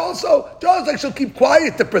she'll lie also. Just like she'll keep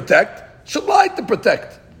quiet to protect, she'll lie to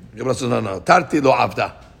protect. Gemara says, no. Tarti lo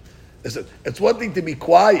avda. Listen, it's one thing to be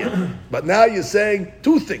quiet, but now you're saying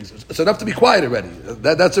two things. It's enough to be quiet already.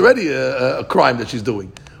 That's already a crime that she's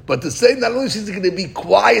doing. But to say not only she's going to be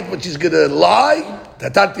quiet, but she's going to lie,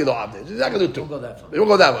 tarti lo avda. She's not going to do two. We won't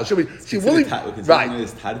go that far. She willing, right?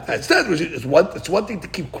 Instead, it's one thing to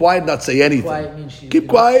keep quiet, not say anything. Quiet means keep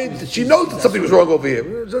quiet. She knows that something was wrong over here.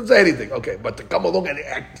 She doesn't say anything. Okay, but to come along and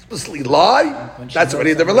explicitly lie, that's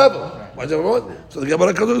already a different level. So the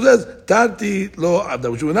Gemara comes and says, "Tarti lo avda,"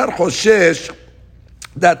 which we're not choshesh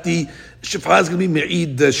that the shifra is going to be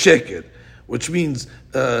me'id sheker, which means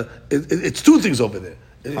it's two things over there.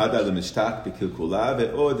 Exactly.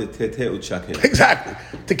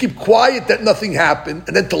 To keep quiet that nothing happened,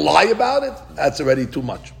 and then to lie about it, that's already too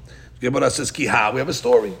much. Gemara says, "Kiha." We have a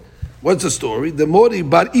story. What's the story? The Mori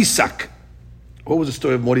bar Isak. What was the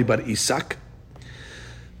story of Mori bar Isak?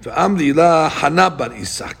 Amri la Hana bar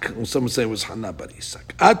Isak. Some say it was Hana bar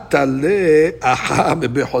Isak. Atale aha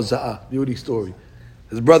mebe Hoza'ah. Beauty story.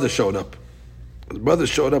 His brother showed up. His brother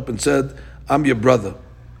showed up and said, "I'm your brother."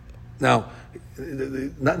 Now,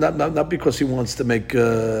 not because he wants to make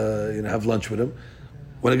have lunch with him.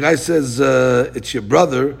 When a guy says it's your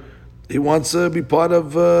brother, he wants to be part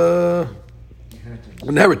of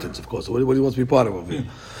inheritance, of course. What he wants to be part of over here.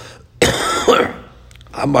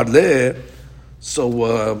 Amar le.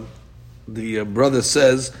 So the brother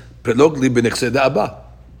says, "Pelogli b'nechsei da'aba,"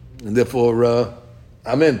 and therefore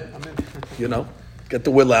I'm in. Get the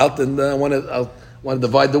will out, and I want to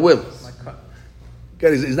divide the will.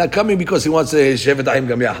 He's not coming because he wants to say Shevet Ahim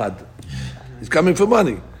Gam Yahad. He's coming for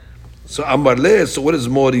money. So Amar le. So what does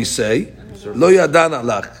Mori say? Lo yadana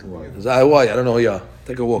lach. Why? I don't know. Yeah,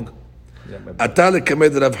 take a walk. Atale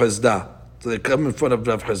kamed Rav Hizda. So they come in front of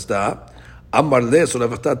Rav Hizda. Amar le. So Rav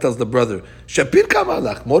Hizda tells the brother, Shapir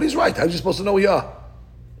kamalach. Mori's right. How are you supposed to know who you are?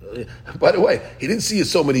 By the way, he didn't see you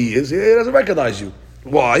so many years. He doesn't recognize you.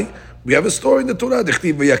 Why? We have a story in the Torah.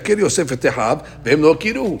 V'yakir Yosef et Echav v'hem lo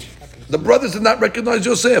kiru. The brothers did not recognize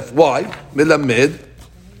Yosef. Why? Melamed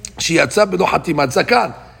sheyatza b'lo hatimat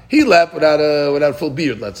zakan. He left without a full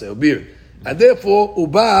beard, let's say, a beard. And therefore,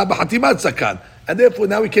 uba b'hatimat zakan. And therefore,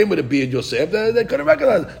 now he came with a beard, Yosef. They couldn't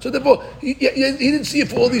recognize him. So therefore, he didn't see it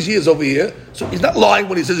for all these years over here. So he's not lying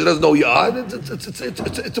when he says he doesn't know Yah.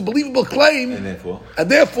 It's a believable claim. And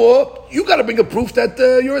therefore, you got to bring a proof that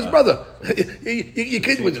you're his brother.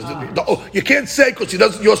 You can't say because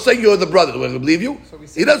you're saying you're the brother. Do I believe you?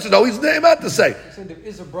 He doesn't know his name. Not to say. He said there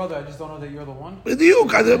is a brother. I just don't know that you're the one. Maybe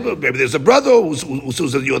there's a brother who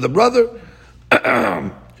says that you're the brother.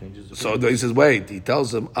 So he says, wait. He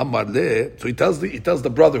tells him Amar le. So he tells the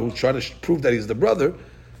brother who's trying to prove that he's the brother.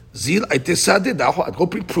 Zil go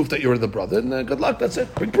bring proof that you're the brother, and good luck. That's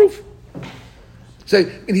it. Bring proof. Say,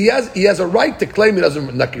 and he has a right to claim he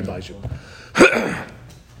doesn't recognize you.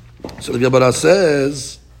 So the Gemara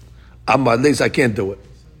says, Amar le, I can't do it.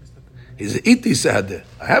 He says, Iti sadeh.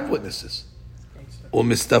 I have witnesses. Or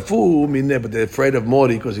mistafu mineh, but they're afraid of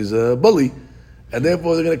Mori because he's a bully, and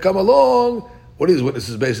therefore they're going to come along. What are these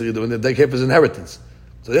witnesses basically doing? They take care of his inheritance.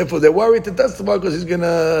 So therefore they're worried to testify because he's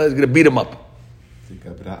gonna beat him up.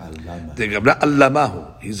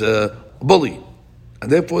 He's a bully.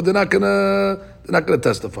 And therefore they're not gonna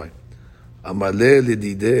testify. So now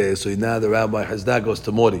the Rabbi Hizda goes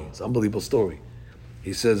to Mori. It's an unbelievable story.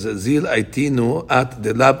 He says, Zil aitinu at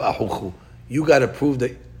delab ahuchu. You gotta prove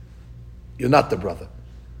that you're not the brother.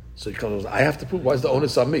 So he comes, I have to prove. Why is the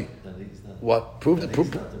onus on me? What? Prove that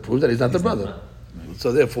he's not the brother.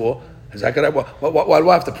 So therefore, why do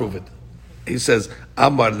I have to prove it? He says,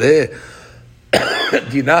 Amar le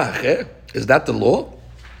dinah. Is that the law?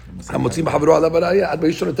 He's trying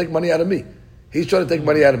to take money out of me. He's trying to take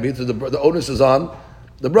money out of me. So the onus is on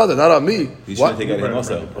the brother, not on me. He's trying to take out of him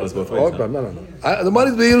also. No. The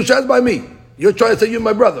money's being charged by me. You're trying to say you're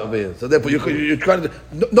my brother over here. So therefore, you're trying to...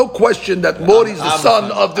 No question that Mori's the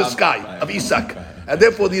son of this guy, of Isaac. And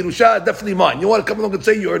therefore, the Yerusha is definitely mine. You want to come along and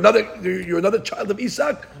say you're another child of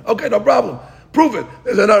Isaac? Okay, no problem. Prove it.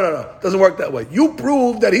 They say, no. It doesn't work that way. You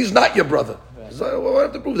prove that he's not your brother. So why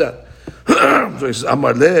have to prove that? So he says,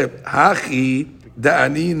 Amar le, hachi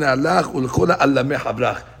da'anina lach ulchola alla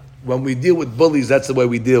mehabrach. When we deal with bullies, that's the way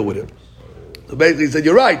we deal with it. So basically, he said,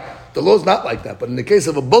 you're right. The law's not like that. But in the case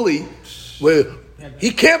of a bully, where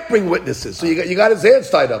he can't bring witnesses, so you got his hands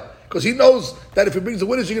tied up. Because he knows that if he brings the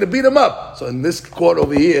witness, you're going to beat him up. So in this court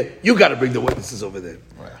over here, you got to bring the witnesses over there.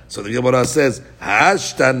 Right. So the Gemara says,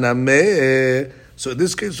 Hashtanameh. So in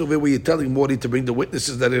this case over here, where you're telling Mori to bring the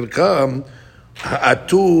witnesses that are going to come,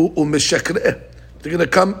 Atu umeshakre. They're going to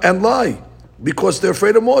come and lie. Because they're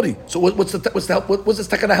afraid of Mori. So what's the help? What's this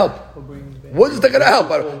going to help? What is that going to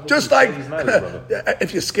help? Just like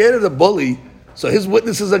if you're scared of the bully, so his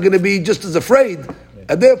witnesses are going to be just as afraid,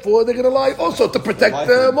 and therefore they're going to lie also to protect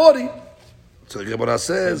Mori. So the Gemara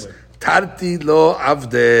says, "Tarti lo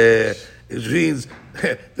avde." It means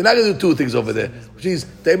they're not going to do two things over there. Which means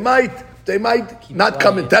they might not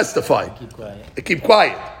come and testify. They keep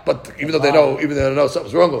quiet, but even though they know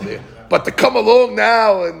something's wrong over here, but to come along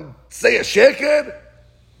now and say a sheker,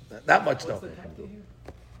 not much no.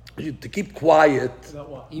 To keep quiet,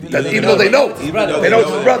 even though they know, they know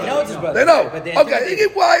it's his brother. They know. Okay, they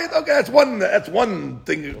keep quiet. Okay, that's one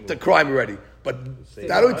thing, the crime already. But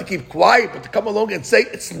not only to keep quiet, but to come along and say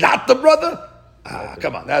it's not the brother.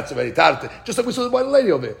 Come on, that's already tarte. Just like we saw the white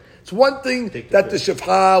lady over here. It's one thing that the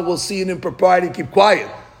shifcha will see an impropriety and keep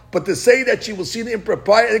quiet, but to say that she will see an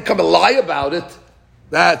impropriety and come and lie about it,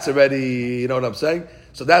 that's already, you know what I'm saying?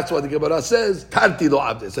 So that's why the Gemara says, Tarti lo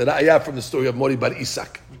abde. It's a ra'ayah from the story of Mori bar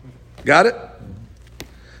Isak. Got it?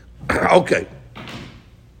 Okay.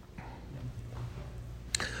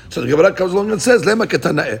 So the Gemara comes along and says, Lema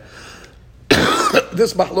ketana'eh.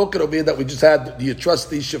 This mahloket over here that we just had, do you trust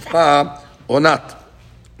the shifcha or not?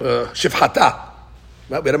 Shifhata.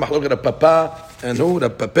 Right? We had a mahloket of papa and who? The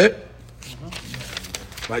pape.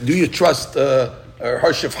 Right? Do you trust her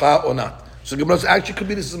shifcha or not? So the Gemara says, actually could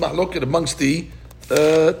be this is mahloket amongst the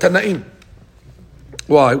Tanaim.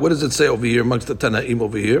 Why? What does it say over here amongst the Tanaim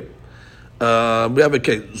over here? We have a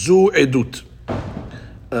case. Zu edut.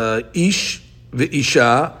 Ish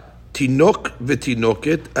ve'isha, tinok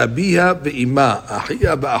ve'tinoket, abiha ve'ima,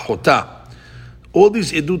 ahiya ve'achota. All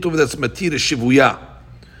these edut over that's matir is shivuya.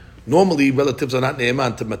 Normally, relatives are not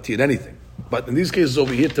ne'eman to matir anything. But in these cases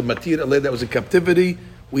over here, to matir a lady that was in captivity,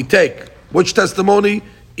 we take. Which testimony?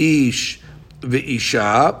 Ish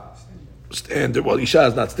ve'isha. Standard. Well, Isha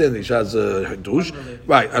is not standard. Isha is hadush,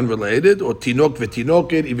 right? Unrelated, or tinok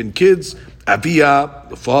v'tinoket, even kids. Avia,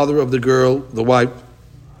 the father of the girl, the wife.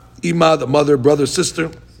 Ima, the mother, brother, sister.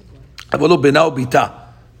 Avalo benao bita.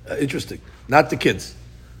 Interesting. Not the kids.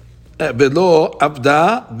 Velo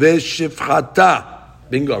avda v'shifchata.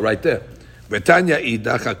 Bingo, right there. V'tanya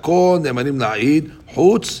idach hakol nemanim la'id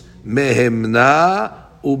chutz mehemna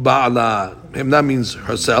u'ba'ala. Mehemna means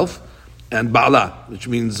herself. And ba'ala, which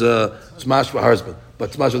means smash for her husband.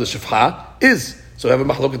 But smash for the shifcha is. So we have a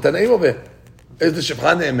mahloket tanaim over here. Is the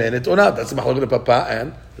shifcha ne'emenet or not? That's the mahloket of papa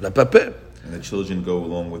and the pape. And the children go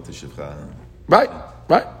along with the shifcha. Right.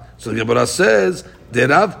 So the Gemara says,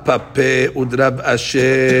 Derav pape udrab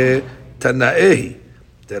ashe tanaehi.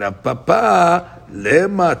 Derav papa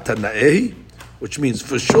lema tanaehi. Which means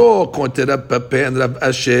for sure, according to Rab pape and Rab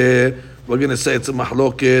ashe, we're going to say it's a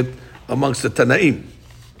mahloket amongst the tanaim.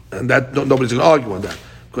 And that nobody's going to argue on that.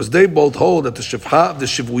 Because they both hold that the shifcha of the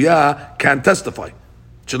shivuya can testify.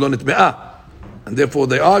 Chelonit me'ah. And therefore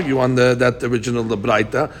they argue on that original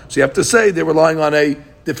braita. So you have to say they're relying on a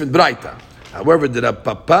different braita. However, the Rab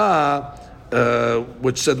Papa,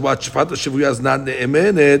 which said what shifat shivuya is not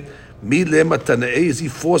ne'emenet, mi lema tana'eh, is he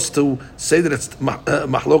forced to say that it's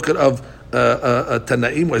mahloket of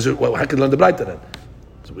tanaim? Well, how can you learn the braita then?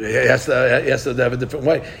 So he has to have a different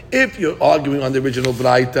way. If you're arguing on the original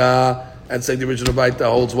braita and saying the original braita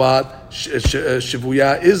holds what?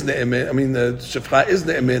 Shivuya is ne'emen. I mean, the shifcha is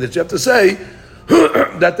ne'emen. You have to say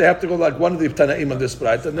that they have to go like one of the tanaim on this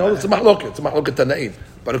braita. No, it's a mahloket. It's a mahloket tanaim.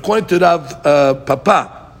 But according to Rav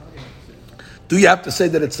Papa, do you have to say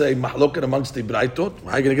that it's a mahloket amongst the braitot?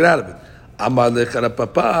 How are you going to get out of it? Amar lechara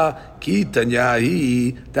Papa ki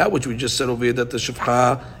tanyahi. That which we just said over here that the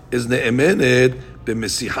shifcha is ne'emenet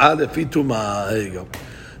b'mesicha lefi tuma. There you go.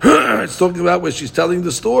 It's talking about where she's telling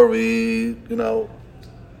the story,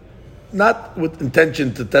 not with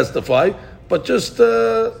intention to testify, but just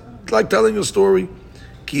like telling a story.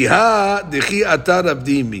 Kiha dechi atar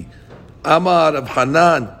abdimi. Amar Rav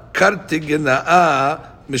Hanan kartigena'a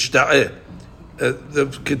mishta'eh.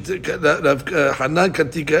 Rav Hanan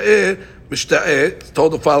kartigena'a mishta'eh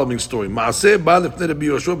told the following story. Ma'aseh ba lefnei Rabbi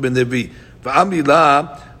Yoshua ben Levi. V'amri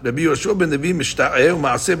la Rabbi Yoshua ben Levi mishta'eh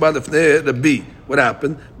u'ma'aseh ba lefnei Rabbi. What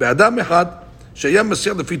happened? Be'adam echad sheyam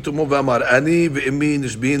masir lefi tumo v'amar ani ve'imi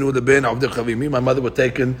nishbinu leben avdei chavimi. My mother was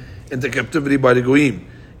taken into captivity by the goyim.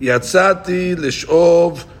 Yatzati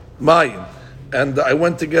lishov mayim. And I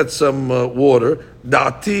went to get some water.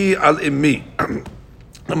 Da'ati al immi.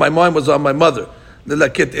 And my mind was on my mother.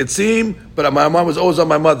 Lelakit etzim, but my mind was always on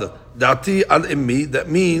my mother. Da'ati al immi. That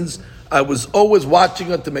means I was always watching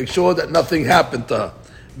her to make sure that nothing happened to her.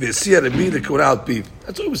 That's what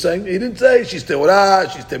he was saying. He didn't say she's teorah,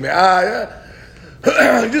 she's teme'ah.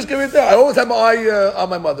 He just gave it there. I always have my eye on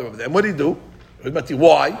my mother over there. And what did he do?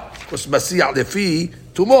 Why? Because Masiyah lefi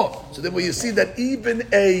tumo. So then when you see that even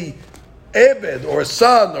a Ebed or a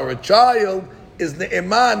son or a child is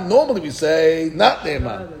ne'eman, normally we say not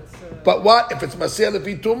ne'eman. But what if it's Masiyah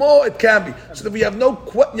lefi tumo? It can be. So then we have no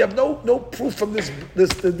proof from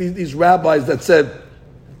these rabbis that said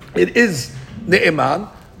it is ne'eman.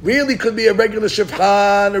 Really could be a regular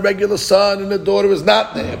shifcha, a regular son, and a daughter is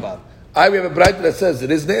not ne'eman. We have a braita that says it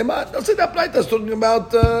is ne'eman. Don't say that braita is talking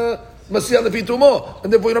about Masiyah lefi tumo,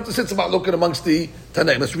 and therefore you don't have to sit about looking amongst the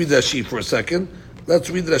Tanaim. Let's read Rashi for a second. Let's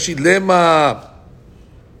read Rashi. Lema.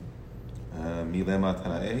 Milema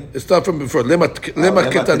Tanae. It's not from before. Lema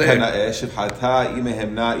ketanae. Shifhata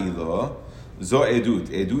imehemna ilo. Zo edut.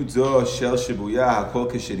 Edut zo shel shibuya hakol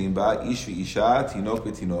kesherim ba ish ve'isha tinok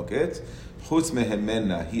ve'tinoket chutz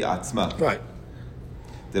mehemena hi atzma. Right.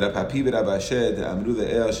 Right.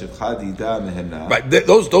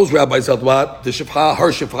 Those rabbis held what? The shifcha,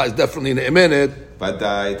 her shifcha is definitely ne'emenet.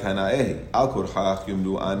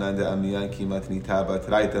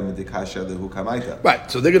 Right.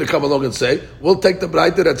 So they're going to come along and say, we'll take the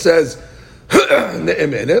braita that says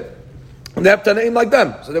ne'emenet, and they have Tanaim like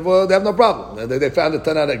them. So therefore they have no problem. They found a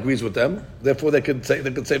Tana that agrees with them. Therefore they could say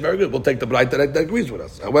very good. We'll take the braita that agrees with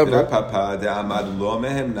us. However,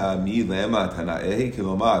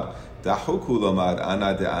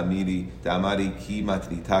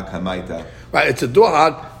 right, it's a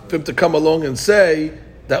du'ag for him to come along and say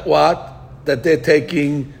that what? That they're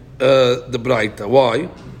taking the braita. Why?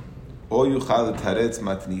 או יוכל לתרץ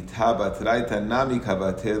מתניתה בתרייתא נמי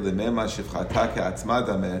כבטל לממה שפחתה כעצמה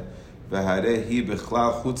דמה והרי היא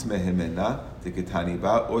בכלל חוץ מהמנה דקתני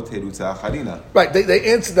בה או תירוצה אחרינה. Right, they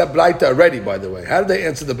answered that braita already, by the way. How did they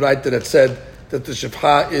answer the braita that said that the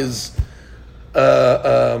shifcha is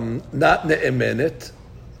not ne'emenet?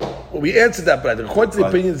 Well, we answered that braita. According to the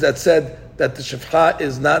opinions that said that the shifcha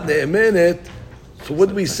is not ne'emenet, so what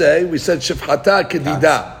did we say? We said shifchata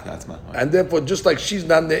kedida. And therefore, just like she's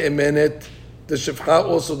not ne'emenet, the shifcha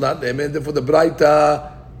also not ne'emenet. Therefore, the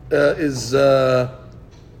braita is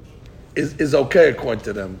okay according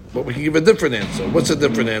to them. But we can give a different answer. What's a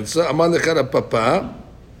different answer? Aman lechara papa.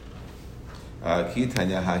 כי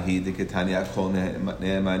תניא ההיא דקתניא כל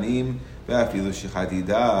נאמנים ואפילו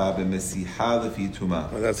שחדידה במסיחה לפי טומאה.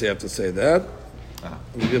 That's you have to say that.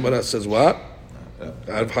 The Gemara says what?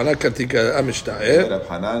 רב חנן קרתיקה המשתער. רב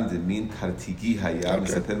חנן דמין קרתיקי היה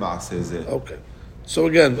מספר מעשה זה. Okay. So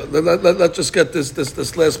again, let's just get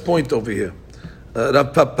this last point over here.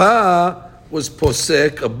 Rav Papa was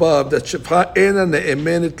posek above that shifcha ena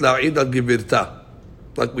ne'emenet la'id al givirta,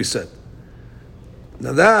 like we said.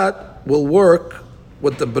 Now that will work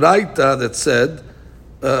with the braita that said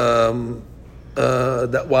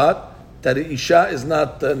that what? That the isha is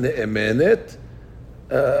not ne'emenet,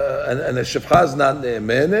 and the shifcha is not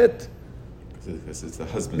ne'emenet. Because it's the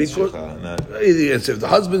husband's shifcha, not... If the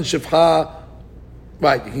husband's shifcha,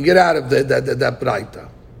 right, you can get out of that braita.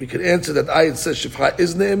 We can answer that ayat says shifcha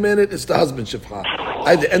is ne'emenet, it's the husband's shifcha.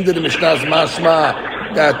 At the end of the Mishnah is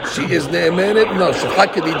mashma that she is ne'emenet, no, shifcha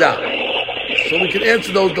kedida. So we can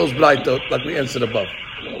answer those braita like we answered above.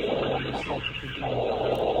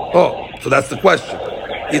 Oh, so that's the question.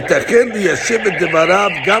 Yitaken liyashiv et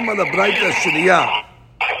devarav gam al braita shliya.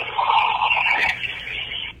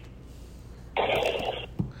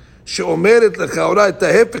 שאומרת לכאורה את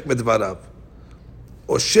ההפך מדבריו.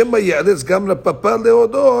 או שמא יאלץ גם לפפה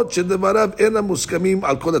להודות שדבריו אינם מוסכמים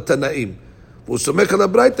על כל התנאים. והוא סומך על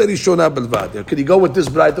הברייתא הראשונה בלבד. Can you go with this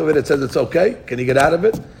ברייתא over that says it's okay? Can you get out of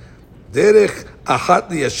it? דרך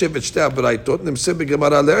אחת ליישב את שתי הברייתות נמצא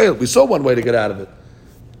בגמרא לעיל. We saw one way to get out of it.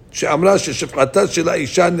 שאמרה ששפחתה של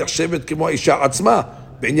האישה נחשבת כמו האישה עצמה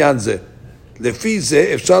בעניין זה. לפי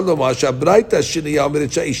זה אפשר לומר שהברייתא השנייה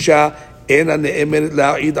אומרת שהאישה אינה נאמנת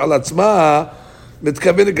להעיד על עצמה,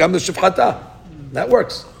 מתכוונת גם לשפחתה. That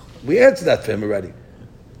works. We answered that for him already.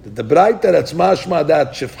 The braita that's mashma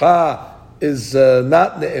that shifcha is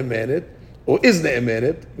not ne'emenet, or is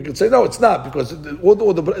ne'emenet, we could say, no, it's not, because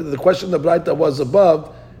the question of the braita was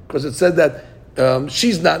above, because it said that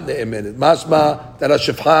she's not ne'emenet. Mashma that a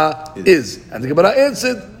shifcha is. And the Gemara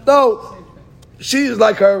answered, no, she is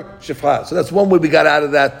like her shifcha. So that's one way we got out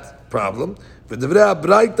of that problem. ודברי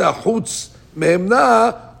הברייתא חוץ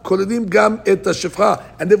מהמנה כוללים גם את השפחה.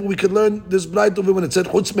 And then we could learn this braita when it said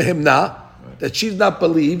חוץ מהמנה, that she's not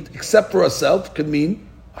believed except for herself, could mean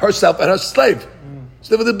herself and her slave.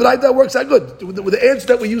 So the braita works out good. With the answer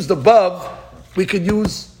that we used above, we could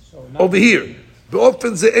use over here.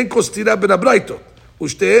 באופן זה אין כל סתירה בין הברייתות,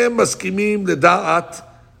 ושתיהם מסכימים לדעת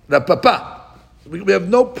רב פפא. We have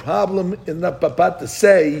no problem in Rav Papa to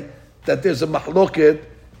say that there's a mahloket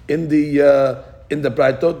in the in the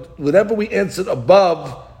Braita. Whatever we answered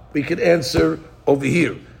above, we could answer over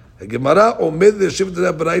here. Gemara omed le'yeshiv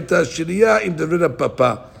de Braita shiriya im devrei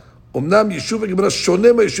papa. Omnam yeshuv Gemara shone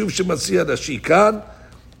ma'yeshuv shematzia Rashi kan.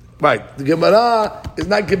 Right, the Gemara is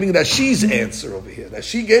not giving Rashi's answer over here.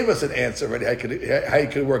 Rashi gave us an answer already. How you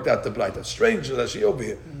could have worked out the Braita. Strange, Rashi over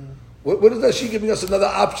here. What is Rashi giving us another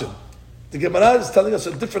option? The Gemara is telling us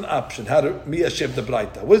a different option. How to miyashiv the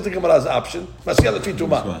Braita. What is the Gemara's option? Masiyah lefi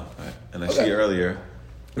tumah. And Rashi earlier.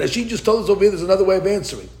 Rashi just told us over here there's another way of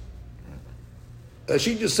answering.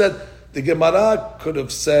 Rashi just said the Gemara could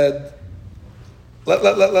have said.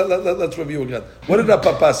 Let's review again. What did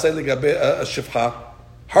Papa say? Shifcha.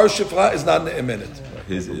 Her shifcha is not ne'emenet.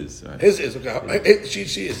 His is. Right. His is okay.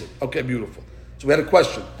 She isn't. Okay, beautiful. So we had a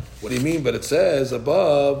question. What do you mean? But it says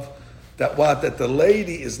above that the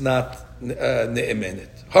lady is not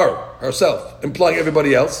ne'emenet. Herself, implying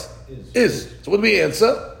everybody else is. So what do we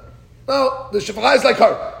answer? No, the shifcha is like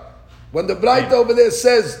her. When the Braita over there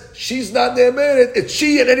says she's not ne'emenet, it's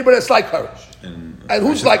she and anybody that's like her. And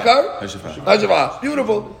who's like her? Hashifah.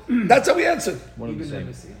 Beautiful. That's how we answered.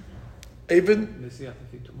 Even.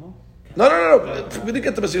 No. We didn't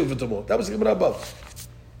get the Masiyah V'tumah. That was the Gemara above.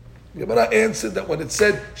 The Gemara answered that when it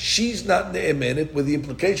said she's not ne'emenet, where the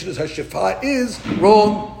implication is Hashifah is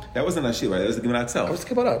wrong. That wasn't Rashi, right? That was the Gemara itself. That was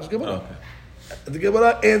the Gemara. Oh, okay. The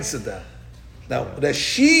Gemara answered that. Now,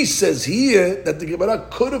 Rashi says here that the Gemara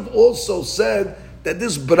could have also said that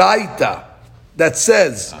this Braita that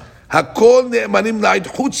says Hakol ne'emanim la'id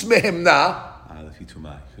chutz mehemna.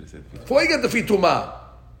 Before you get the fituma,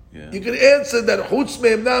 you can answer that chutz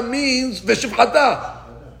mehemna means v'shifchata.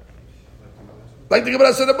 Like the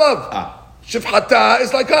Gemara said above. Shifchata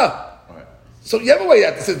is like her. Right. So you have a way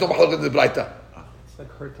out to say don't look at the Braita. It's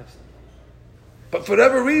like her testimony. But for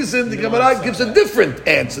whatever reason, the Gemara gives a different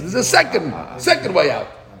answer. There's a second way out.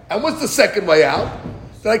 And what's the second way out?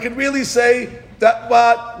 That I can really say that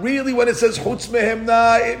when it says chutz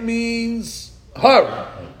mehemna, it means her.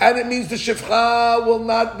 And it means the shifcha will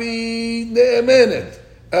not be ne'emenet.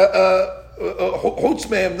 Chutz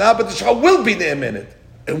mehemna, but the shifcha will be ne'emenet.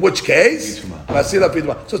 In which case, so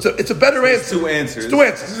it's a better answer. Two answers.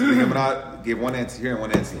 The Gemara gave one answer here and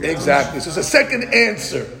one answer here. Exactly. So it's a second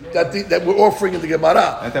answer that we're offering in the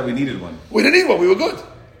Gemara. I thought we needed one. We didn't need one. We were good.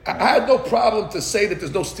 I had no problem to say that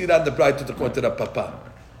there's no stira on the Braita to point to the Papa.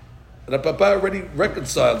 And the Papa already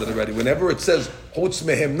reconciled it already. Whenever it says chutz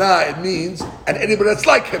mehemna, it means and anybody that's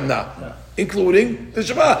like hemna, including the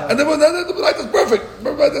Shema. And the Braita is perfect.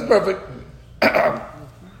 That's perfect.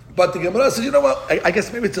 But the Gemara says, you know what? I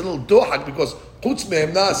guess maybe it's a little dohak because chutz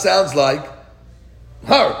mehemna sounds like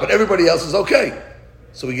her, but everybody else is okay.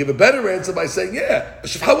 So we give a better answer by saying, yeah,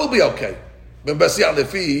 shifcha will be okay.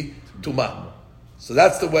 So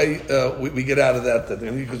that's the way we get out of that.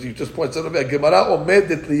 Because you just point out Gemara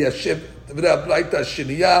omedet liyashiv Braita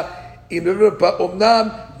sheniya in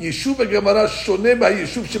omnam yeshuv Gemara shoneh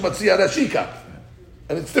yeshuv shematzia Rashika,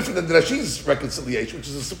 and it's different than Rashi's reconciliation, which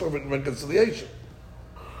is a super reconciliation.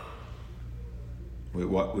 Wait,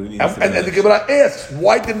 what do you mean? And the Gemara asks,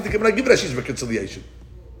 why didn't the Gemara give Rashi's reconciliation?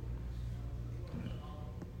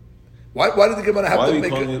 Why did the Gemara have to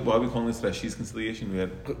make it? Why are we calling this Rashi's conciliation?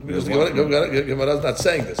 Because the Gemara is not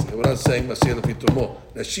saying this. The Gemara is saying Masiyah lefi tumah.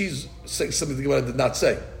 Now she's saying something the Gemara did not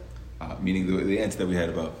say. Meaning the answer that we had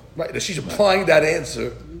above. Right. Now she's applying that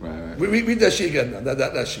answer. Right. We read that she again.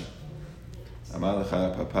 That she. אמר לך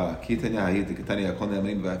פאפה, כי תניא היית כתניא הכל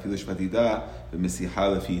נאמרים ואפילו שפתידה ומשיחה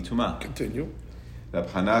לפי תומה. Continue. רב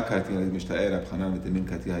חנה קראתי משתער, רב חנן ותמין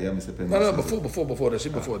קראתי היה מספר. No, before. That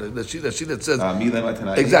she that says. מי למה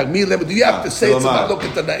תנאים? Exactly. Do you have to say it's about look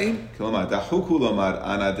at תנאים? כלומר, דחוקו לומר,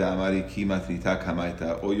 אנא דאמרי כי מטריתה כמה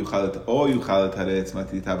הייתה, או יוכל לתרץ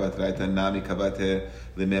מטריתה בתרייתה נמי קבתה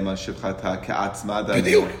לממה שפחתה כעצמה דניה.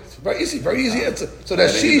 בדיוק. Very easy answer. So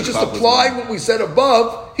that she's just applying what we said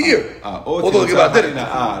above here. Although the Gemara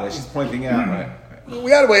didn't. She's pointing out, right?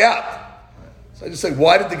 We had a way out. So I just say,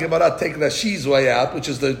 why did the Gemara take Rashi's way out, which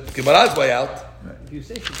is the Gemara's way out? If you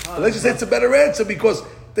say Let's just say it's a better answer because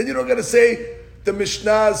then you're not going to say the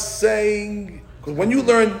Mishnah is saying, because when you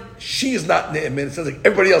learn she is not Ne'emin, it sounds like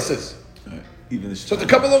everybody else is. Right. Even So to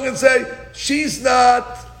come along and say she's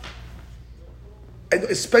not, and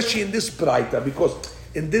especially in this Braita, because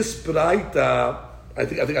in this Braita, I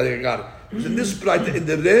think I got it. In this Braita, in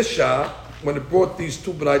the Resha, when it brought these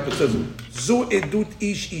two Braita, it says, Zu edut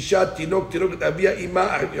ish isha tinok et avia ima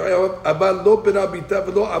abal lo berabita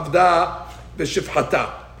v'lo avda v'shifchata.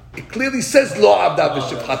 It clearly says lo avda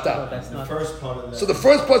v'shifchata. The first part of that. So the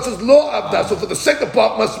first part says lo avda. So for the second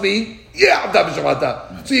part must mean yeah avda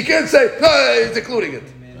v'shifchata. So you can't say no, it's including it.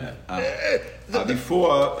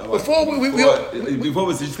 Before it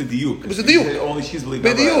was just a diuk. It was a diuk. Only she's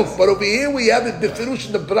believing. But over here we have it befirush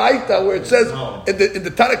in the Braita where it says in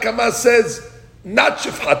the Tanna Kama says not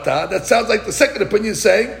shifchata. That sounds like the second opinion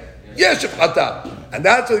saying yes shifchata, and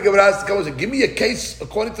that's what the Gemara has to come and say. Give me a case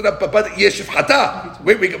according to that papa yes shifchata.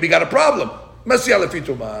 We got a problem. That's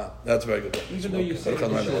very good. Even though you say